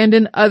and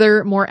in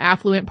other more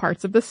affluent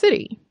parts of the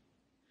city.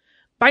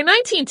 By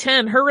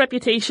 1910, her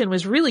reputation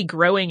was really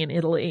growing in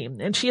Italy,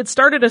 and she had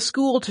started a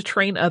school to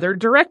train other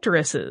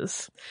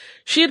directoresses.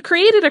 She had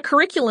created a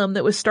curriculum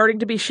that was starting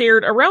to be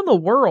shared around the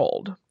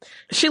world.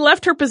 She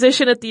left her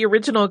position at the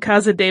original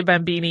Casa dei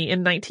Bambini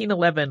in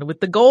 1911 with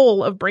the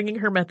goal of bringing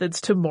her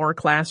methods to more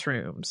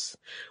classrooms.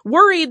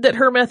 Worried that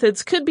her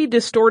methods could be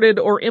distorted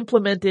or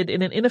implemented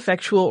in an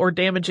ineffectual or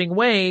damaging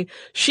way,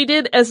 she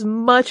did as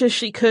much as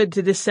she could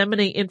to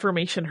disseminate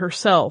information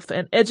herself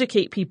and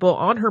educate people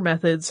on her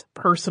methods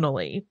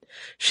personally.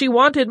 She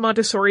wanted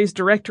Montessori's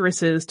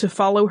directoresses to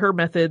follow her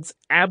methods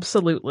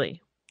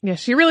absolutely. Yeah,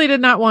 she really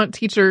did not want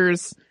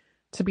teachers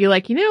to be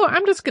like,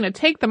 I'm just going to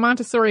take the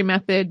Montessori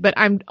method, but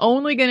I'm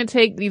only going to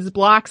take these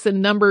blocks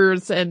and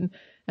numbers and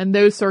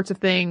those sorts of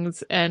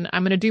things, and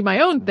I'm going to do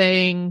my own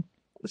thing.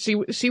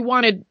 She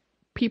wanted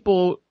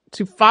people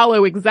to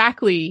follow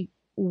exactly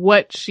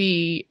what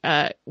she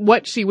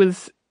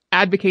was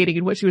advocating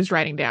and what she was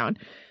writing down.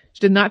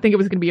 She did not think it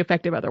was going to be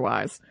effective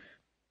otherwise.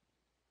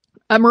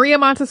 Maria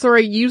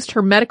Montessori used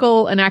her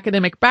medical and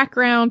academic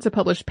background to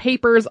publish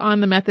papers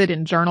on the method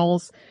in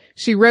journals.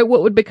 She wrote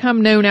what would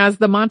become known as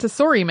the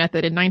Montessori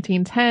method in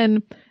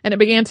 1910, and it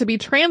began to be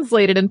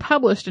translated and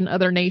published in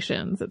other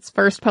nations. Its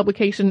first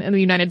publication in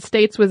the United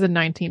States was in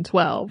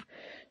 1912.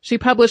 She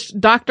published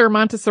Dr.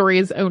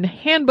 Montessori's own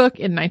handbook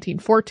in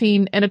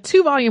 1914 and a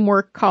 2-volume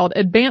work called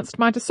Advanced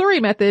Montessori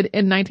Method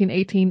in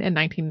 1918 and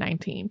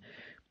 1919.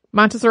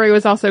 Montessori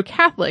was also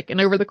Catholic,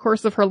 and over the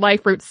course of her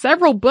life wrote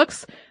several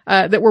books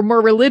that were more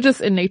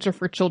religious in nature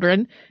for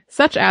children,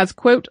 such as,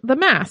 quote, The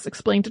Mass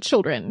Explained to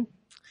Children.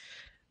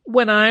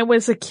 When I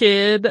was a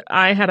kid,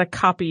 I had a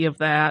copy of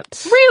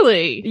that.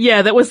 Really?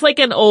 Yeah, that was like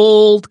an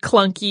old,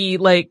 clunky,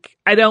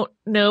 I don't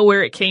know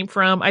where it came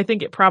from. I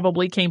think it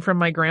probably came from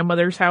my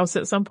grandmother's house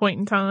at some point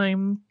in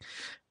time.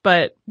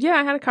 But yeah,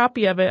 I had a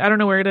copy of it. I don't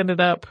know where it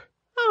ended up.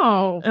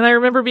 Oh. And I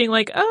remember being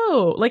like,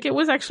 it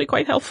was actually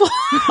quite helpful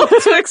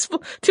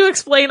to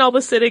explain all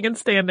the sitting and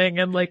standing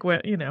and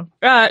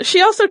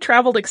she also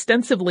traveled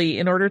extensively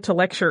in order to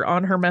lecture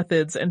on her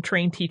methods and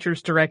train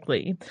teachers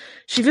directly.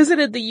 She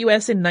visited the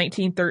U.S. in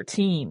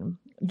 1913.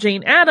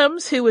 Jane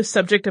Addams, who was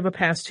subject of a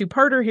past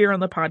 2-parter here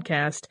on the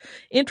podcast,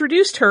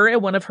 introduced her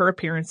at one of her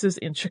appearances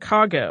in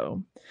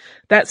Chicago.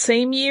 That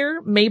same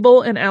year,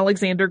 Mabel and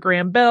Alexander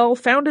Graham Bell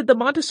founded the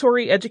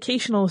Montessori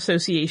Educational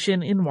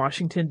Association in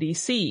Washington,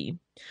 D.C.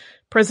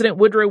 President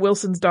Woodrow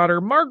Wilson's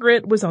daughter,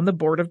 Margaret, was on the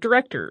board of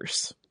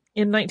directors.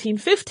 In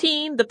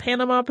 1915, the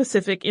Panama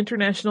Pacific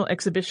International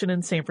Exhibition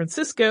in San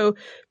Francisco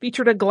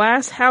featured a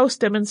glass house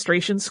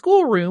demonstration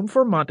schoolroom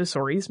for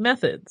Montessori's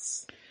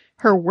methods.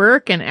 Her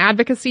work and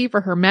advocacy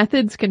for her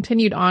methods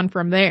continued on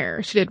from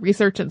there. She did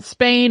research in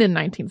Spain in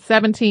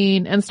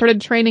 1917 and started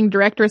training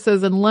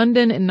directresses in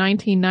London in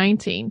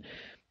 1919.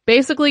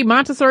 Basically,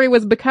 Montessori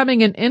was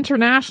becoming an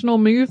international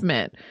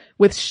movement,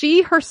 with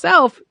she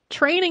herself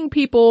training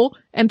people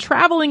and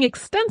traveling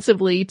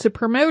extensively to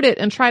promote it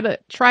and try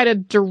to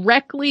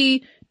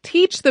directly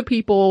teach the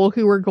people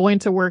who were going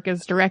to work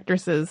as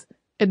directresses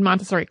in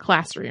Montessori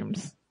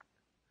classrooms.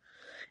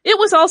 It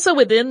was also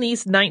within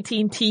these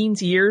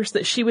 19-teens years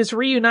that she was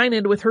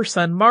reunited with her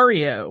son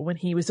Mario when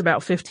he was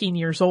about 15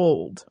 years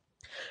old.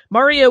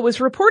 Mario was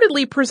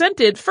reportedly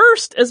presented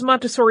first as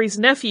Montessori's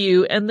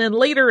nephew and then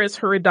later as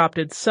her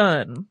adopted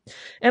son.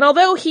 And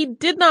although he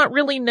did not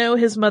really know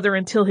his mother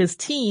until his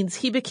teens,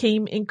 he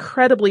became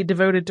incredibly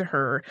devoted to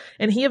her,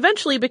 and he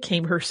eventually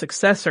became her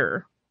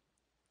successor.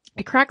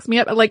 It cracks me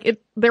up.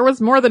 There was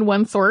more than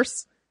one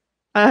source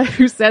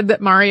who said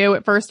that Mario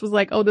at first was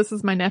like, oh, this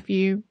is my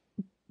nephew.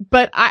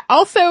 But I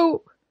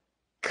also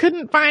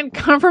couldn't find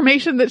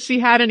confirmation that she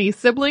had any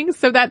siblings,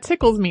 so that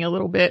tickles me a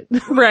little bit.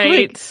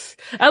 Right.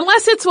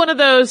 Unless it's one of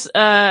those,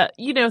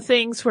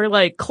 things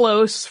where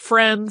close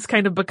friends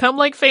kind of become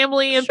like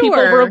family and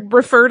people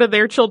refer to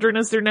their children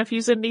as their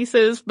nephews and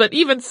nieces. But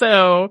even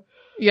so.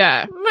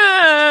 Yeah.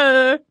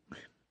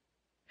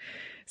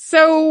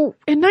 So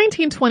in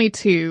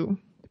 1922,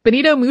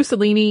 Benito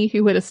Mussolini,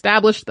 who had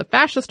established the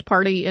Fascist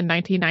Party in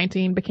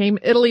 1919, became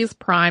Italy's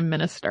prime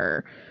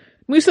minister.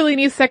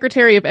 Mussolini's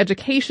Secretary of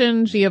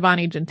Education,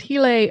 Giovanni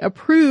Gentile,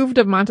 approved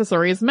of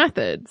Montessori's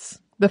methods.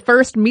 The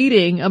first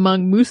meeting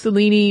among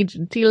Mussolini,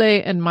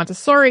 Gentile, and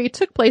Montessori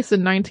took place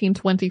in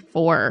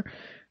 1924.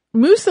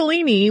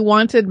 Mussolini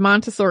wanted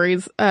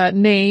Montessori's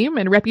name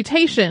and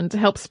reputation to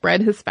help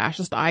spread his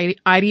fascist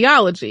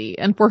ideology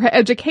and for her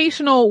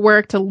educational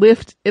work to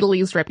lift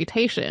Italy's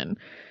reputation.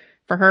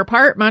 For her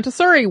part,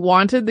 Montessori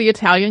wanted the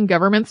Italian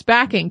government's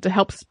backing to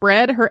help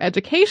spread her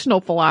educational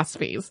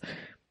philosophies.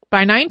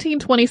 By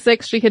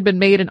 1926, she had been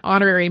made an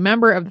honorary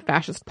member of the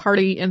Fascist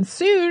Party, and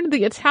soon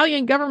the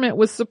Italian government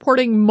was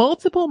supporting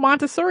multiple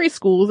Montessori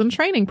schools and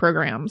training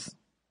programs.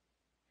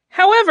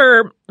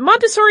 However,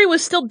 Montessori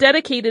was still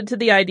dedicated to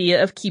the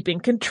idea of keeping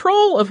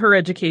control of her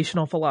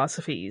educational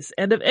philosophies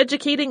and of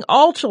educating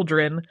all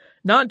children,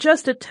 not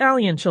just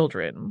Italian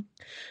children.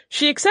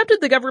 She accepted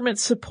the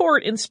government's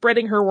support in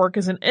spreading her work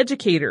as an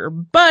educator,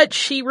 but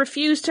she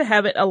refused to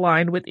have it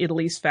aligned with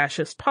Italy's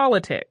fascist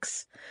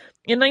politics.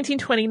 In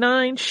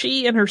 1929,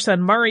 she and her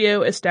son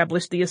Mario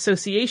established the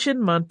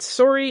Association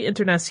Montessori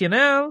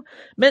Internationale,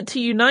 meant to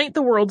unite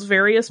the world's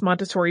various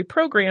Montessori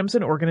programs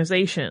and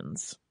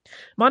organizations.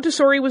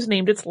 Montessori was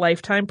named its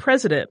lifetime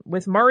president,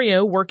 with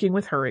Mario working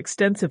with her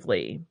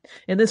extensively.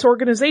 And this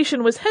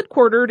organization was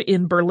headquartered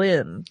in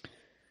Berlin.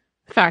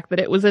 The fact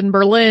that it was in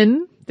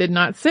Berlin did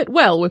not sit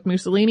well with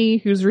Mussolini,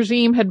 whose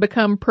regime had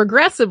become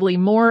progressively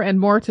more and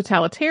more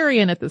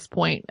totalitarian at this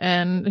point,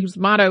 and whose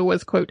motto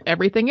was, quote,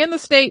 everything in the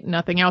state,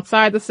 nothing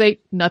outside the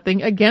state,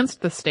 nothing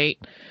against the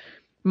state.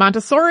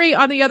 Montessori,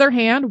 on the other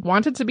hand,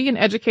 wanted to be an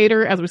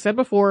educator, as we said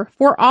before,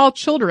 for all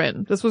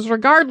children. This was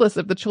regardless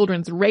of the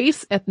children's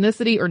race,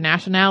 ethnicity, or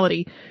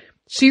nationality.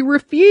 She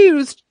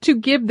refused to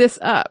give this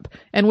up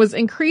and was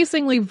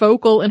increasingly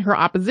vocal in her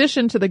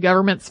opposition to the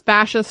government's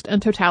fascist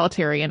and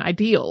totalitarian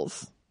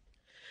ideals.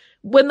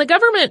 When the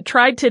government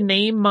tried to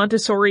name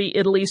Montessori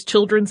Italy's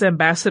children's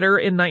ambassador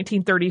in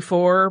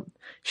 1934,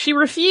 she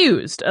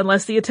refused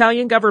unless the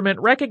Italian government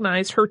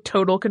recognized her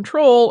total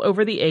control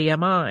over the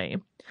AMI.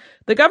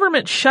 The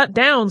government shut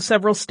down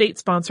several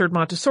state-sponsored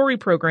Montessori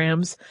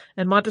programs,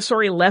 and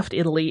Montessori left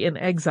Italy in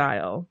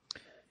exile.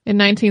 In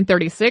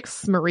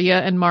 1936,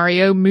 Maria and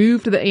Mario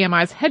moved the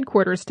AMI's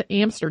headquarters to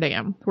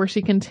Amsterdam, where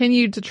she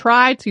continued to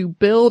try to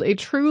build a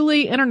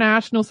truly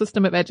international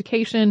system of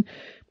education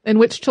in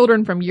which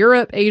children from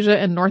Europe, Asia,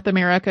 and North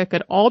America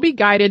could all be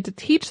guided to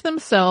teach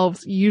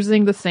themselves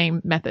using the same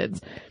methods.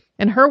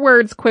 In her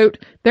words, quote,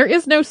 there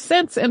is no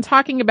sense in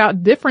talking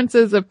about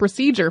differences of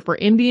procedure for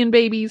Indian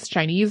babies,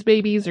 Chinese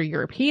babies, or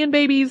European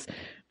babies,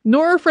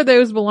 nor for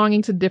those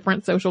belonging to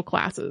different social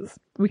classes.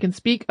 We can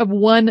speak of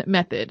one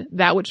method,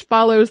 that which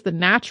follows the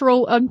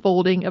natural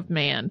unfolding of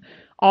man.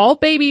 All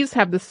babies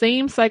have the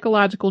same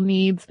psychological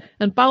needs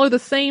and follow the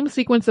same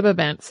sequence of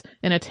events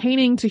in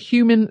attaining to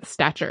human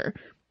stature.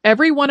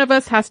 Every one of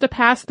us has to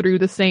pass through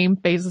the same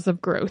phases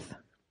of growth.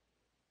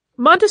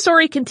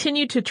 Montessori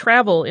continued to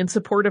travel in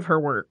support of her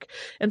work,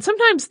 and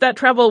sometimes that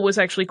travel was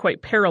actually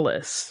quite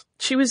perilous.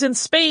 She was in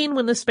Spain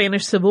when the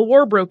Spanish Civil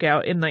War broke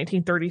out in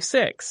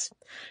 1936.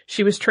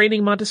 She was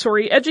training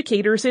Montessori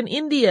educators in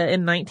India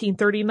in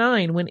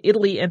 1939 when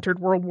Italy entered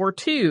World War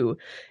II,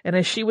 and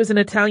as she was an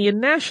Italian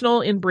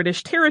national in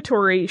British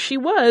territory, she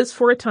was,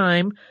 for a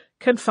time,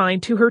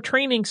 confined to her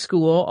training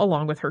school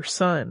along with her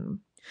son.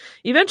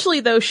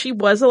 Eventually, though, she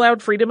was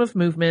allowed freedom of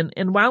movement,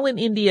 and while in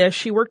India,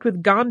 she worked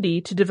with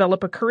Gandhi to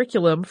develop a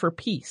curriculum for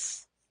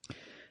peace.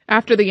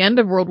 After the end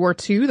of World War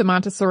II, the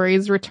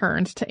Montessoris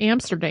returned to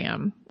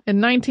Amsterdam. In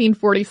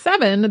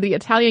 1947, the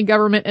Italian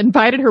government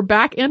invited her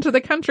back into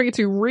the country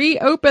to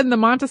reopen the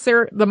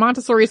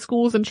Montessori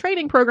schools and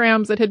training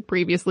programs that had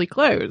previously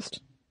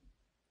closed.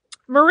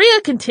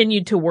 Maria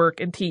continued to work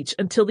and teach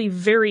until the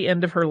very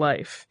end of her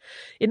life.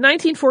 In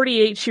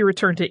 1948, she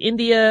returned to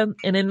India,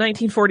 and in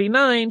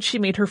 1949, she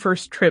made her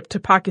first trip to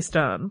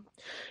Pakistan.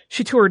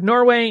 She toured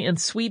Norway and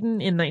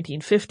Sweden in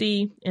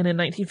 1950, and in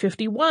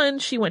 1951,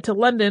 she went to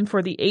London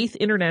for the 8th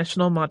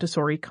International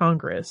Montessori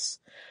Congress.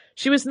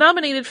 She was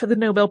nominated for the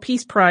Nobel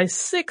Peace Prize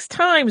 6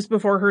 times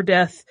before her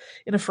death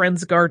in a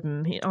friend's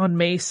garden on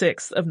May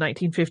 6th of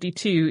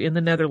 1952 in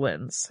the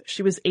Netherlands.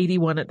 She was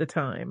 81 at the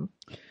time.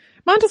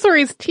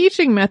 Montessori's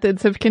teaching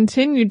methods have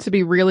continued to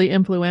be really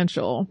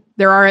influential.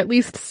 There are at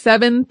least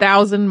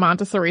 7,000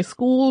 Montessori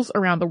schools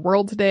around the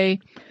world today.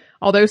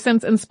 Although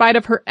since in spite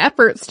of her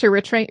efforts to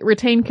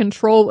retain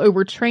control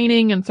over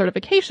training and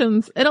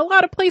certifications, in a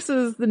lot of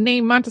places the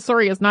name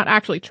Montessori is not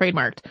actually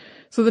trademarked.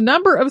 So the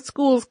number of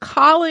schools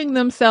calling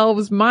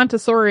themselves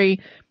Montessori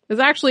is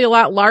actually a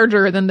lot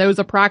larger than those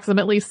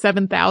approximately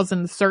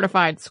 7,000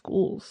 certified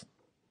schools.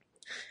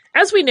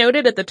 As we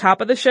noted at the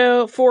top of the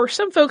show, for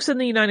some folks in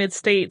the United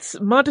States,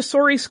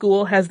 Montessori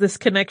school has this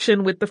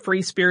connection with the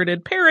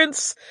free-spirited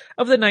parents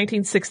of the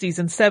 1960s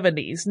and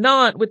 70s,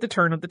 not with the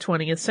turn of the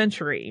 20th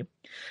century.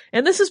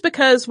 And this is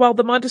because while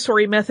the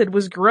Montessori method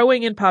was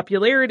growing in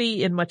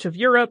popularity in much of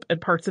Europe and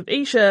parts of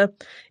Asia,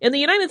 in the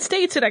United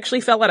States it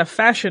actually fell out of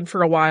fashion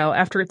for a while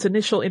after its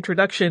initial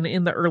introduction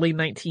in the early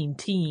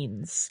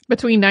 19-teens.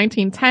 Between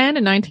 1910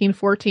 and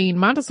 1914,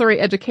 Montessori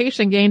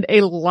education gained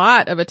a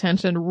lot of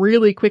attention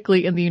really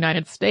quickly in the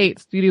United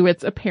States due to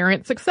its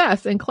apparent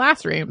success in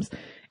classrooms,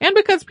 and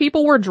because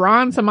people were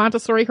drawn to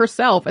Montessori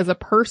herself as a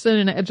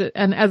person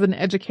and as an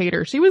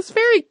educator. She was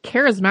very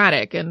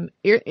charismatic and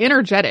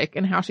energetic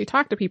in how she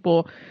talked to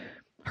people.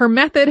 Her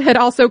method had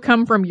also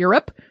come from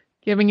Europe,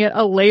 giving it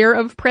a layer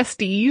of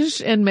prestige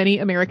in many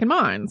American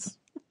minds.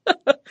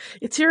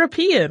 It's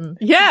European.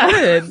 Yeah.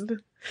 Good.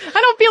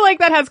 I don't feel like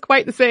that has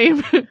quite the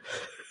same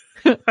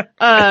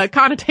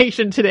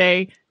connotation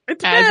today as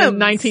in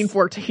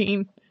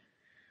 1914.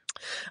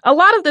 A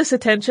lot of this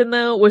attention,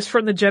 though, was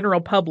from the general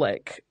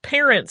public.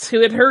 Parents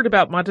who had heard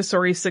about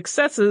Montessori's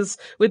successes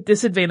with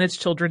disadvantaged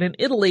children in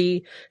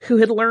Italy, who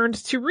had learned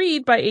to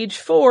read by age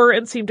 4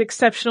 and seemed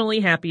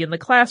exceptionally happy in the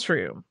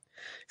classroom.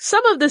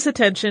 Some of this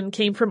attention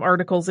came from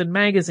articles in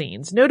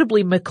magazines,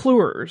 notably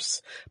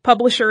McClure's.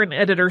 Publisher and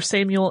editor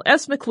Samuel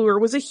S. McClure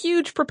was a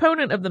huge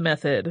proponent of the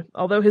method,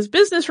 although his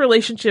business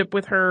relationship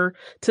with her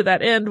to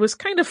that end was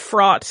kind of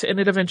fraught and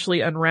it eventually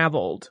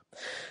unraveled.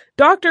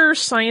 Doctors,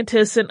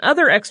 scientists, and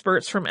other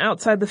experts from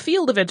outside the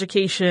field of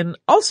education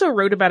also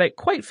wrote about it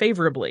quite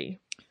favorably.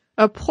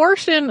 A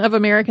portion of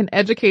American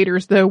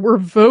educators, though, were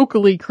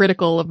vocally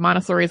critical of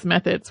Montessori's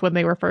methods when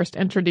they were first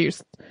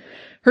introduced.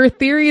 Her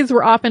theories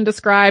were often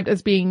described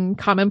as being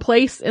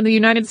commonplace in the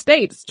United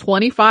States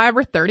 25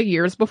 or 30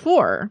 years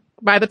before.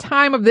 By the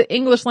time of the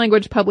English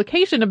language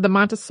publication of the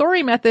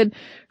Montessori method,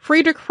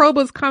 Friedrich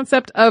Frobe's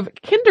concept of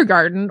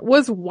kindergarten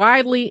was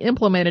widely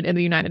implemented in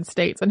the United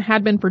States and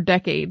had been for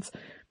decades.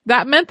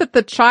 That meant that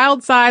the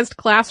child-sized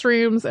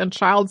classrooms and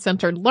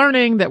child-centered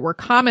learning that were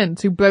common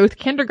to both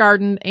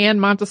kindergarten and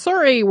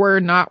Montessori were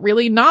not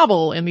really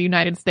novel in the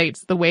United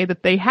States the way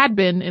that they had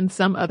been in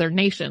some other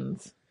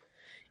nations.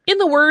 In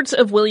the words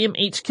of William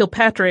H.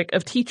 Kilpatrick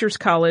of Teachers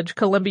College,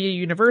 Columbia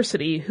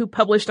University, who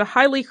published a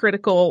highly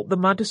critical The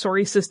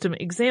Montessori System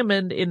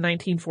Examined in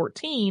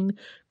 1914,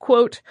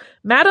 quote,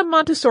 Madame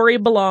Montessori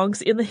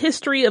belongs in the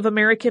history of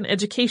American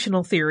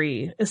educational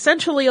theory,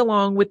 essentially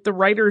along with the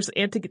writers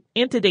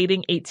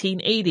antedating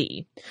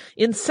 1880.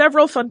 In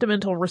several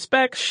fundamental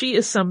respects, she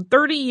is some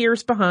 30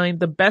 years behind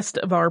the best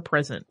of our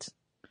present.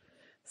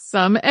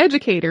 Some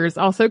educators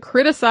also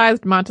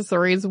criticized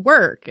Montessori's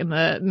work in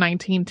the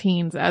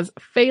 19-teens as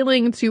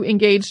failing to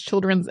engage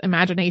children's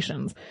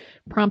imaginations,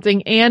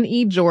 prompting Anne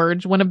E.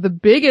 George, one of the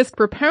biggest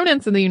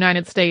proponents in the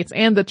United States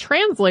and the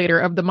translator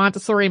of the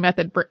Montessori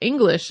method for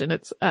English in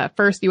its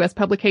first U.S.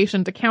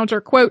 publication, to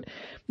counter, quote,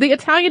 the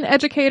Italian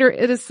educator,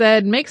 it is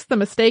said, makes the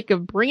mistake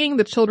of bringing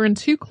the children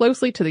too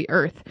closely to the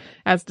earth,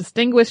 as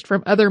distinguished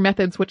from other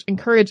methods which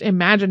encourage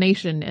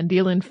imagination and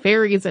deal in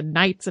fairies and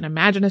knights and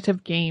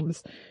imaginative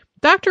games.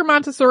 Dr.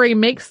 Montessori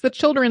makes the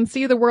children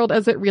see the world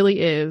as it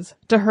really is.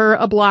 To her,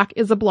 a block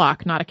is a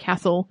block, not a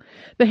castle.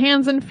 The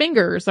hands and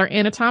fingers are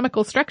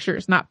anatomical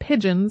structures, not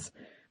pigeons.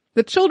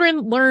 The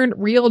children learn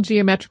real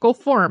geometrical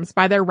forms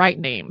by their right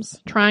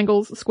names.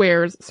 Triangles,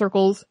 squares,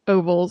 circles,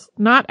 ovals,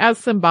 not as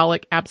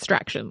symbolic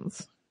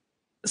abstractions.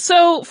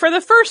 So, for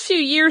the first few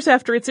years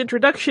after its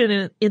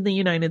introduction in the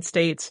United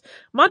States,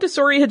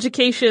 Montessori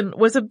education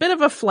was a bit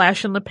of a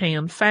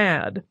flash-in-the-pan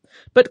fad.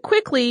 But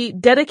quickly,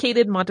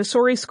 dedicated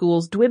Montessori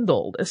schools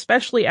dwindled,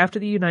 especially after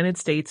the United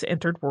States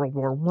entered World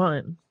War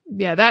I.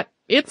 Yeah,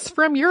 it's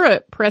from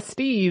Europe.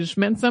 Prestige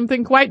meant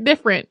something quite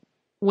different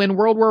when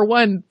World War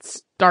I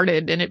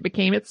started and it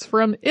became it's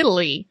from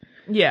Italy.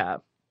 Yeah.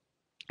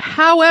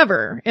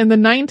 However, in the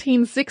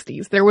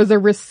 1960s, there was a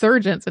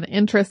resurgence in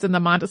interest in the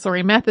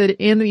Montessori method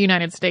in the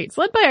United States,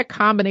 led by a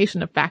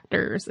combination of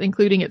factors,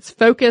 including its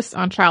focus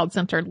on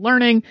child-centered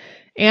learning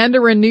and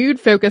a renewed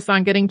focus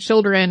on getting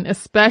children,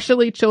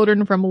 especially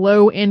children from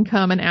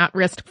low-income and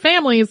at-risk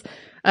families,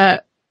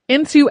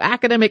 into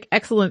academic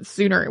excellence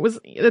sooner. It was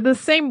the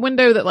same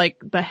window that, like,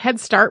 the Head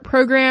Start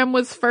program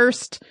was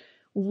first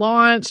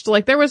launched.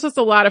 Like, there was just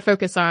a lot of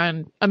focus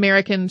on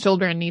American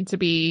children need to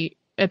be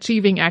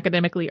achieving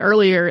academically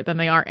earlier than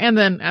they are. And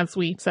then, as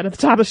we said at the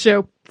top of the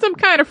show, some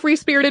kind of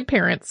free-spirited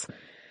parents.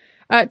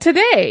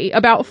 Today,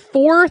 about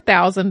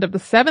 4,000 of the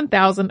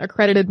 7,000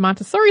 accredited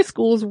Montessori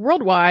schools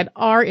worldwide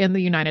are in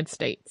the United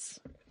States.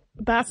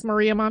 That's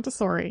Maria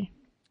Montessori.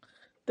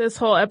 This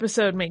whole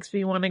episode makes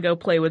me want to go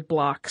play with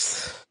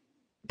blocks.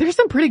 There's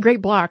some pretty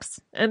great blocks.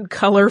 And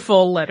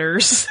colorful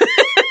letters.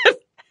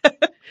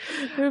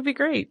 It would be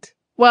great.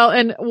 Well,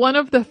 and one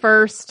of the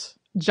first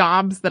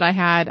jobs that I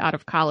had out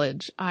of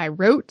college, I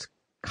wrote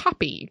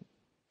copy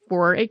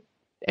for a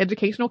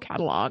educational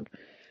catalog.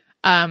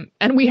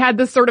 And we had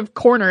this sort of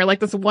corner, like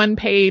this one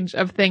page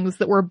of things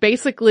that were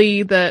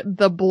basically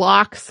the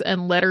blocks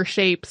and letter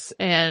shapes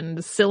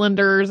and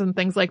cylinders and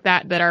things like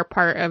that that are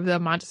part of the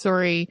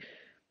Montessori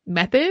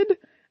method.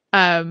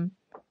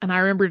 And I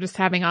remember just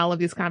having all of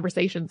these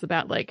conversations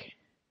about, like,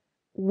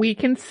 we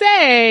can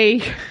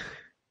say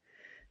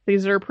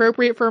these are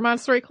appropriate for a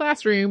Montessori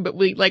classroom, but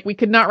we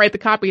could not write the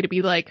copy to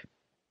be like,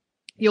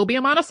 you'll be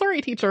a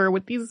Montessori teacher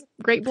with these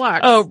great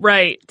blocks. Oh,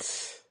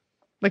 right.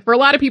 Like, for a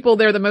lot of people,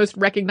 they're the most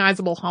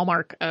recognizable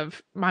hallmark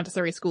of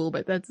Montessori school,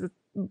 but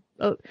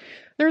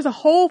there's a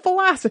whole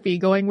philosophy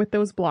going with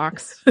those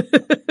blocks.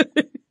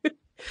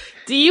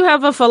 Do you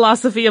have a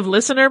philosophy of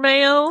listener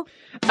mail?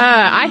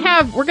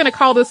 We're going to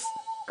call this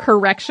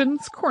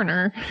Corrections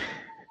Corner.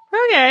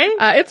 Okay.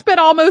 It's been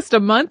almost a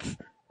month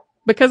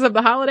because of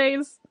the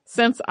holidays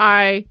since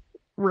I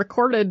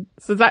recorded,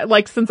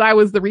 since I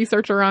was the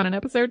researcher on an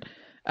episode.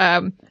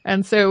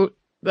 And so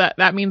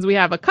that means we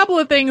have a couple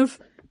of things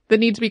that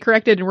need to be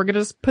corrected, and we're going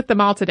to just put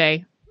them all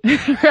today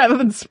rather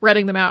than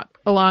spreading them out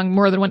along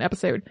more than one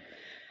episode.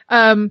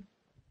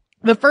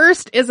 The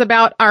first is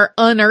about our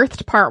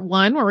Unearthed Part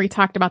 1, where we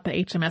talked about the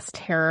HMS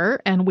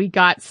Terror, and we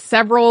got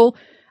several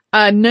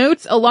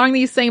notes along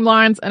these same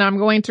lines, and I'm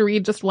going to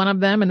read just one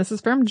of them, and this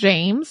is from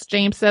James.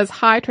 James says,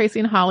 "Hi, Tracy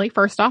and Holly.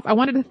 First off, I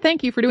wanted to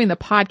thank you for doing the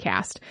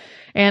podcast.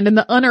 And in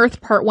the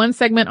Unearthed Part 1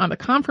 segment on the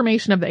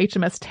confirmation of the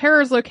HMS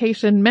Terror's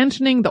location,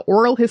 mentioning the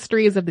oral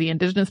histories of the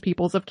indigenous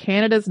peoples of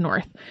Canada's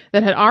north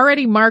that had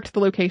already marked the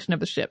location of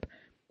the ship.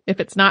 If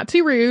it's not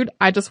too rude,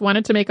 I just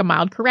wanted to make a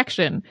mild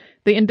correction.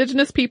 The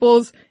indigenous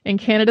peoples in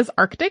Canada's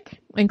Arctic,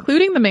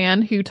 including the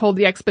man who told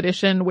the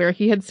expedition where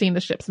he had seen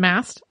the ship's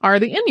mast, are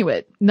the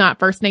Inuit, not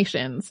First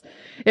Nations.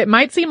 It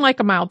might seem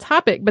like a mild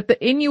topic, but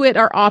the Inuit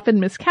are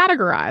often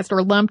miscategorized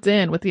or lumped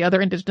in with the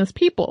other indigenous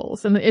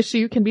peoples, and the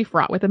issue can be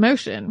fraught with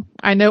emotion.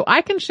 I know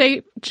I can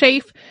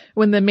chafe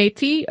when the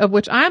Métis, of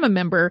which I am a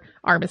member,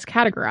 are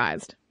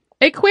miscategorized.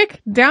 A quick,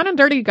 down and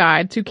dirty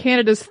guide to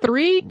Canada's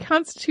 3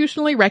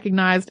 constitutionally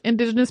recognized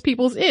indigenous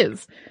peoples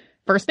is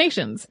First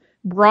Nations,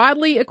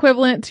 broadly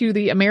equivalent to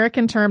the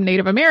American term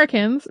Native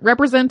Americans,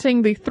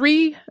 representing the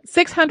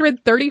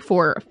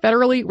 634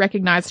 federally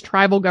recognized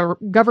tribal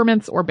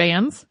governments or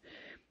bands.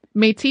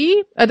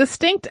 Métis, a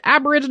distinct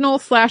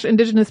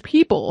Aboriginal/indigenous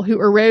people who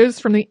arose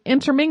from the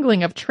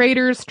intermingling of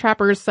traders,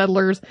 trappers,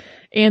 settlers,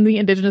 and the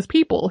indigenous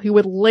people who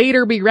would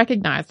later be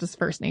recognized as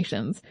First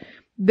Nations.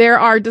 There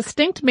are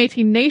distinct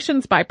Métis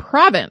nations by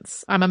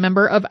province. I'm a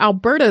member of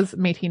Alberta's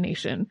Métis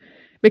Nation.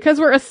 Because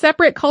we're a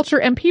separate culture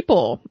and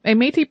people, a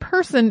Métis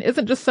person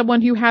isn't just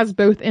someone who has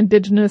both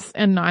indigenous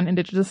and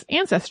non-indigenous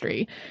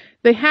ancestry.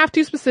 They have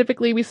to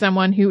specifically be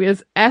someone who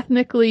is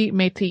ethnically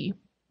Métis.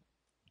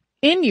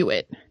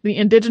 Inuit, the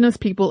indigenous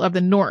people of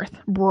the North,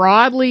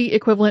 broadly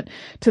equivalent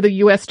to the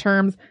U.S.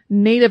 terms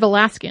Native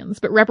Alaskans,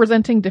 but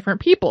representing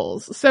different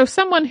peoples. So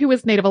someone who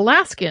is Native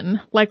Alaskan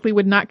likely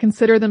would not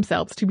consider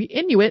themselves to be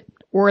Inuit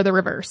or the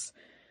reverse.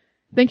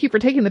 Thank you for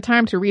taking the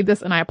time to read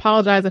this, and I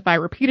apologize if I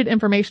repeated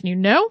information you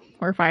know,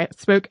 or if I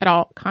spoke at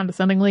all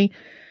condescendingly.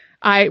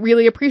 I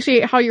really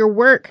appreciate how your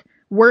work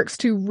works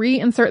to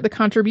reinsert the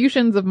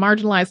contributions of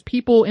marginalized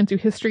people into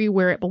history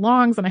where it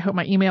belongs, and I hope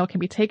my email can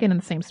be taken in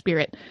the same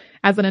spirit.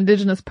 As an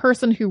indigenous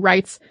person who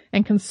writes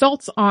and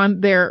consults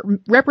on their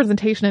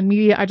representation in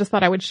media, I just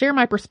thought I would share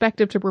my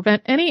perspective to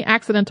prevent any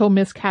accidental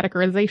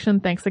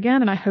miscategorization. Thanks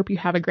again, and I hope you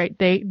have a great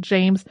day,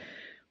 James."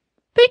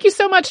 Thank you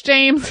so much,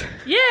 James.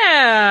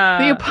 Yeah.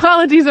 The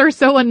apologies are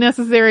so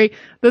unnecessary.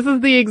 This is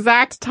the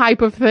exact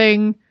type of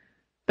thing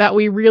that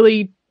we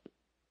really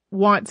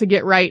want to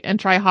get right and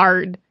try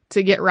hard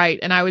to get right.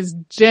 And I was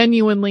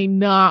genuinely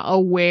not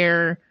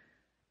aware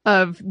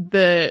of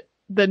the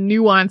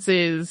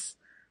nuances.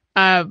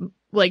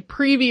 Like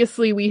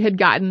previously we had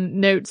gotten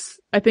notes,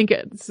 I think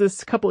it's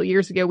this a couple of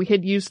years ago, we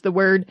had used the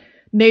word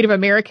Native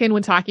American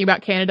when talking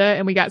about Canada,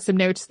 and we got some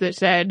notes that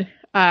said,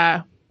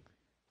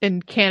 in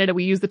Canada,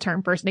 we use the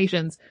term First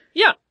Nations.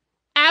 Yeah.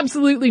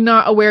 absolutely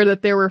not aware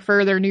that there were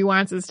further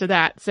nuances to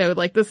that. So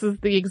like, this is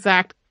the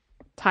exact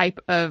type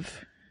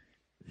of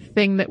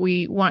thing that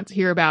we want to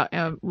hear about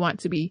and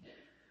want to be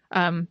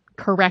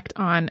correct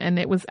on. And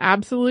it was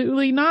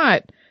absolutely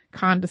not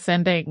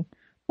condescending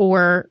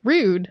or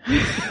rude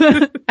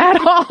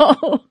at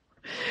all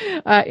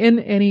in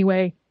any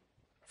way.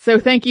 So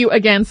thank you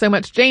again so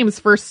much, James,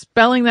 for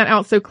spelling that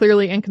out so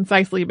clearly and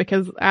concisely,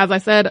 because as I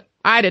said,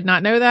 I did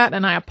not know that,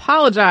 and I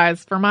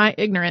apologize for my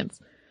ignorance.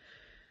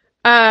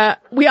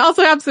 We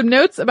also have some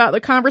notes about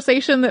the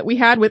conversation that we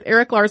had with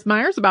Eric Lars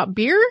Myers about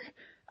beer.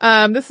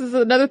 This is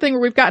another thing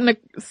where we've gotten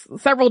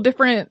several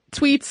different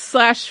tweets /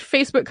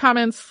 Facebook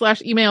comments /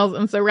 emails.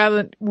 And so rather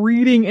than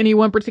reading any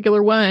one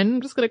particular one,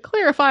 I'm just going to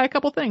clarify a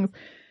couple things.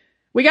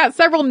 We got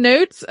several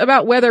notes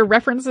about whether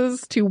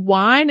references to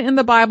wine in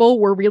the Bible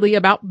were really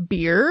about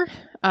beer.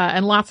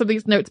 And lots of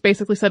these notes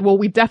basically said, well,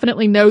 we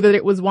definitely know that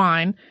it was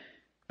wine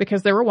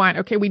because there were wine.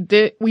 Okay. We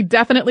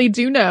definitely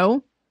do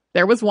know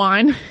there was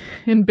wine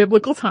in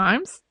biblical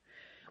times.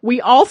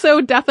 We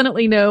also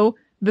definitely know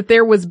that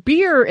there was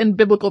beer in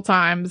biblical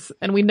times,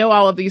 and we know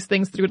all of these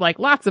things through like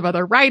lots of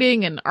other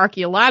writing and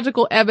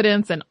archaeological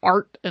evidence and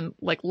art and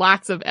like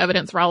lots of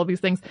evidence for all of these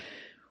things.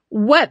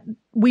 What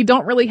we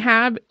don't really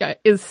have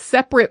is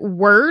separate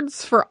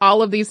words for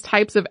all of these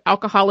types of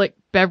alcoholic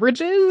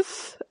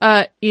beverages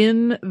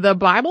in the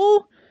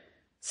Bible.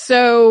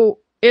 So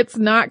it's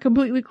not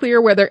completely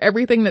clear whether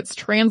everything that's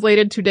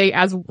translated today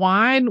as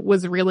wine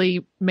was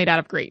really made out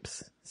of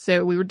grapes.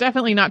 So we were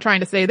definitely not trying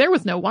to say there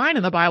was no wine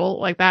in the Bible.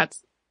 Like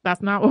that's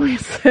not what we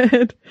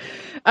said.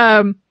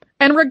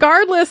 And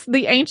regardless,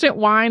 the ancient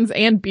wines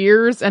and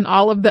beers and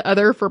all of the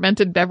other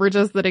fermented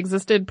beverages that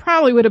existed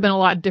probably would have been a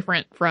lot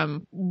different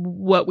from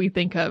what we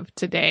think of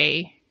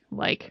today.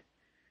 Like,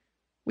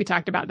 we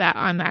talked about that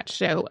on that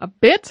show a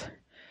bit.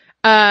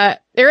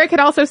 Eric had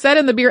also said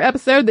in the beer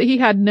episode that he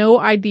had no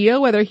idea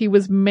whether he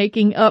was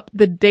making up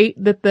the date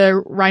that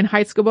the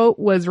Reinheitsgebot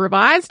was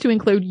revised to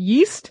include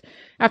yeast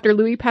after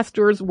Louis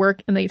Pasteur's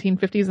work in the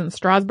 1850s in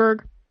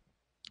Strasbourg.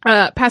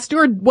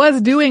 Pasteur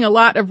was doing a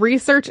lot of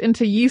research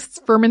into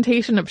yeast's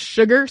fermentation of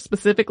sugar,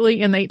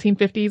 specifically in the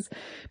 1850s,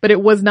 but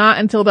it was not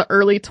until the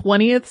early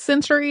 20th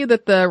century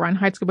that the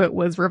Reinheitsgebot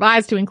was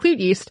revised to include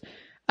yeast.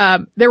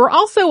 There were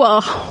also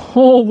a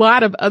whole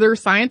lot of other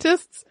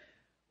scientists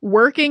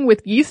working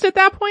with yeast at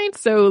that point,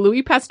 so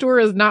Louis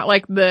Pasteur is not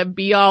like the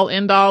be-all,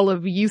 end-all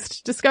of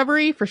yeast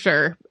discovery, for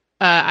sure.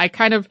 I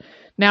kind of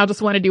now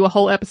just want to do a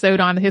whole episode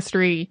on the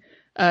history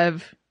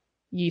of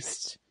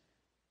yeast,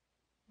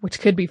 which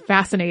could be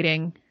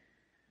fascinating,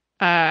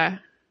 but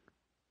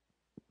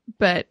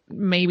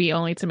maybe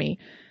only to me.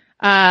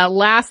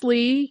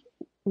 Lastly,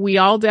 we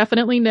all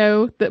definitely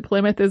know that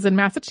Plymouth is in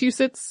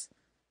Massachusetts.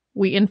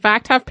 We, in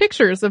fact, have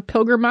pictures of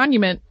Pilgrim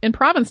Monument in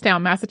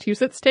Provincetown,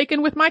 Massachusetts,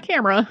 taken with my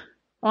camera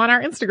on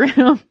our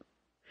Instagram.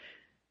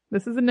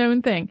 This is a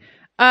known thing.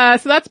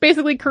 So that's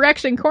basically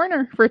Correction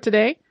Corner for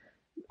today.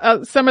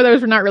 Some of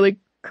those were not really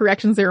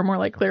corrections, they were more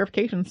like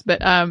clarifications, but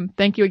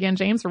thank you again,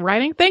 James, for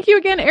writing. Thank you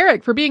again,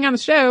 Eric, for being on the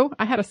show.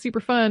 I had a super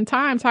fun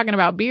time talking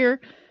about beer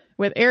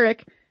with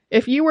Eric.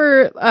 If you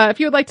would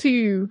like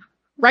to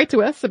write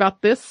to us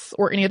about this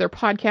or any other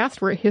podcast,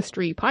 we're a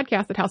history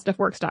podcast at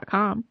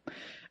howstuffworks.com.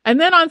 And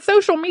then on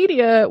social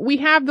media, we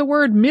have the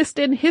word Missed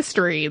in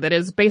History that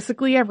is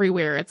basically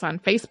everywhere. It's on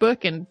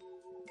Facebook and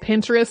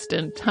Pinterest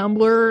and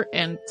Tumblr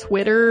and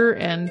Twitter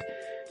and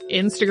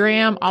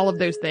Instagram, all of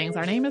those things.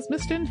 Our name is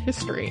Missed in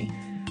History.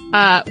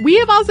 We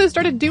have also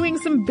started doing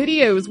some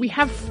videos. We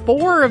have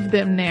 4 of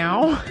them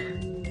now.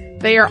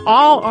 They are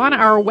all on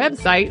our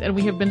website, and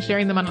we have been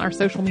sharing them on our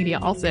social media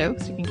also,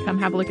 so you can come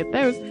have a look at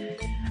those.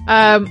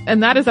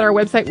 And that is at our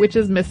website, which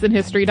is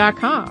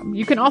missedinhistory.com.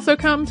 You can also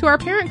come to our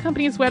parent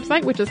company's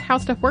website, which is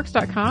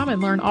howstuffworks.com,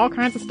 and learn all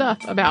kinds of stuff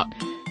about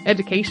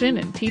education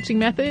and teaching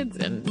methods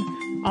and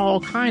all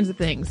kinds of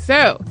things.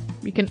 So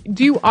you can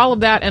do all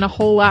of that and a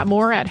whole lot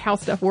more at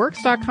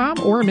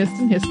howstuffworks.com or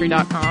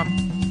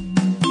missedinhistory.com.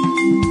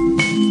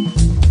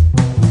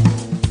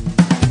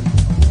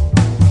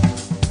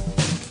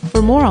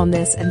 For more on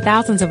this and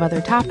thousands of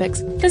other topics,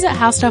 visit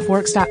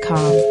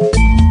howstuffworks.com.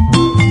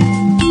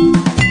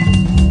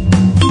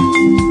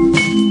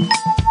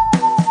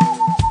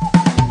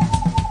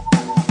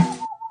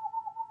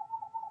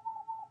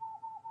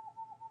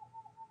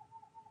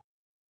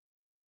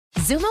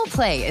 Xumo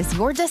Play is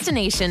your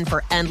destination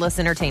for endless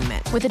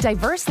entertainment. With a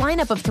diverse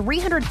lineup of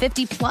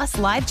 350-plus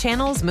live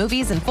channels,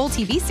 movies, and full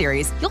TV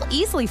series, you'll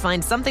easily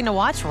find something to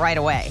watch right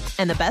away.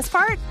 And the best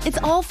part? It's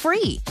all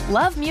free.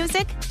 Love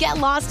music? Get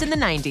lost in the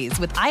 90s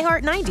with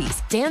iHeart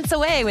 90s. Dance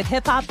away with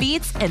hip-hop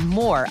beats and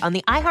more on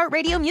the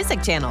iHeartRadio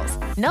music channels.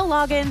 No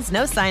logins,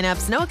 no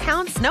signups, no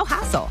accounts, no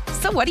hassle.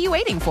 So what are you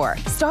waiting for?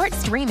 Start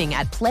streaming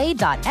at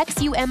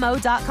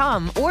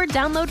play.xumo.com or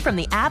download from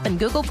the app and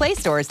Google Play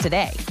stores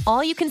today.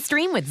 All you can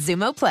stream with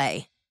Xumo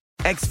Play.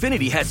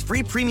 Xfinity has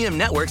free premium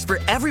networks for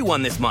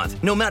everyone this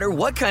month, no matter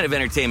what kind of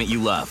entertainment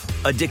you love.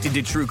 Addicted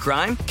to true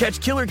crime? Catch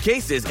killer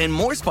cases and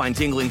more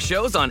spine-tingling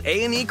shows on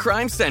A&E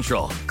Crime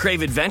Central.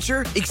 Crave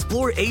adventure?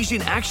 Explore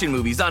Asian action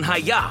movies on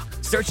Hi-YAH.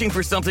 Searching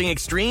for something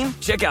extreme?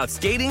 Check out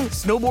skating,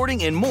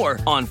 snowboarding, and more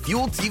on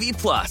Fuel TV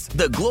Plus,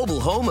 the global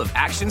home of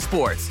action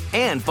sports.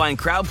 And find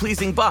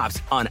crowd-pleasing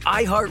bops on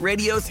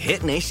iHeartRadio's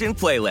Hit Nation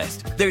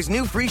playlist. There's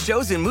new free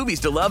shows and movies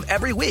to love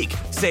every week.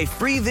 Say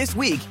free this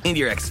week in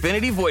your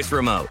Xfinity voice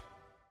remote.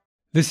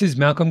 This is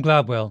Malcolm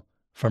Gladwell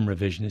from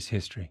Revisionist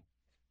History.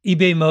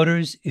 eBay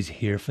Motors is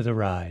here for the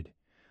ride.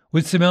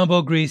 With some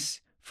elbow grease,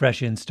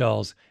 fresh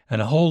installs,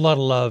 and a whole lot of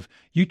love,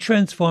 you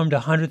transformed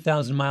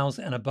 100,000 miles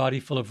and a body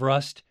full of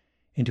rust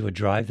into a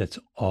drive that's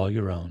all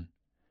your own.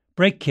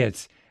 Brake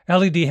kits,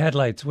 LED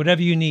headlights,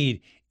 whatever you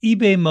need,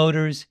 eBay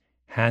Motors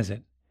has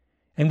it.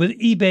 And with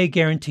eBay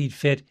Guaranteed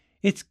Fit,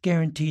 it's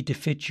guaranteed to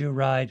fit your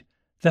ride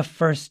the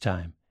first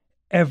time,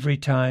 every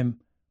time,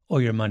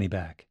 or your money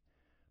back.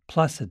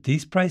 Plus, at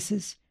these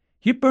prices,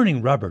 you're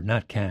burning rubber,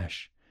 not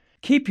cash.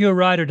 Keep your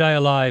ride or die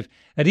alive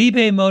at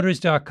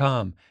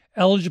ebaymotors.com.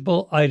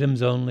 Eligible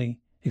items only.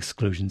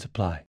 Exclusions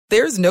apply.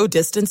 There's no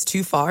distance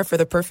too far for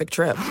the perfect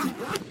trip.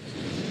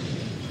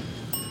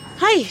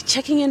 Hi,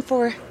 checking in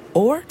for...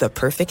 Or the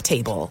perfect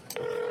table.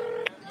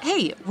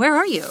 Hey, where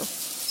are you?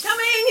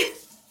 Coming!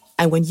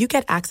 And when you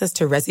get access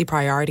to Resi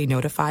Priority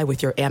Notify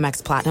with your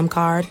Amex Platinum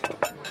card...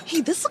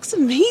 Hey, this looks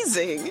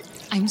amazing.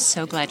 I'm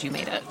so glad you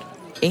made it.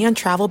 And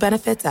travel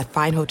benefits at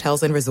fine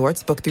hotels and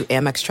resorts booked through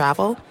Amex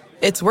Travel,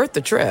 it's worth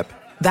the trip.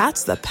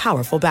 That's the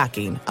powerful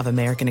backing of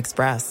American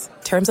Express.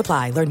 Terms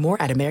apply. Learn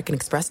more at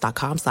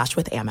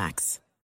americanexpress.com/withAmex.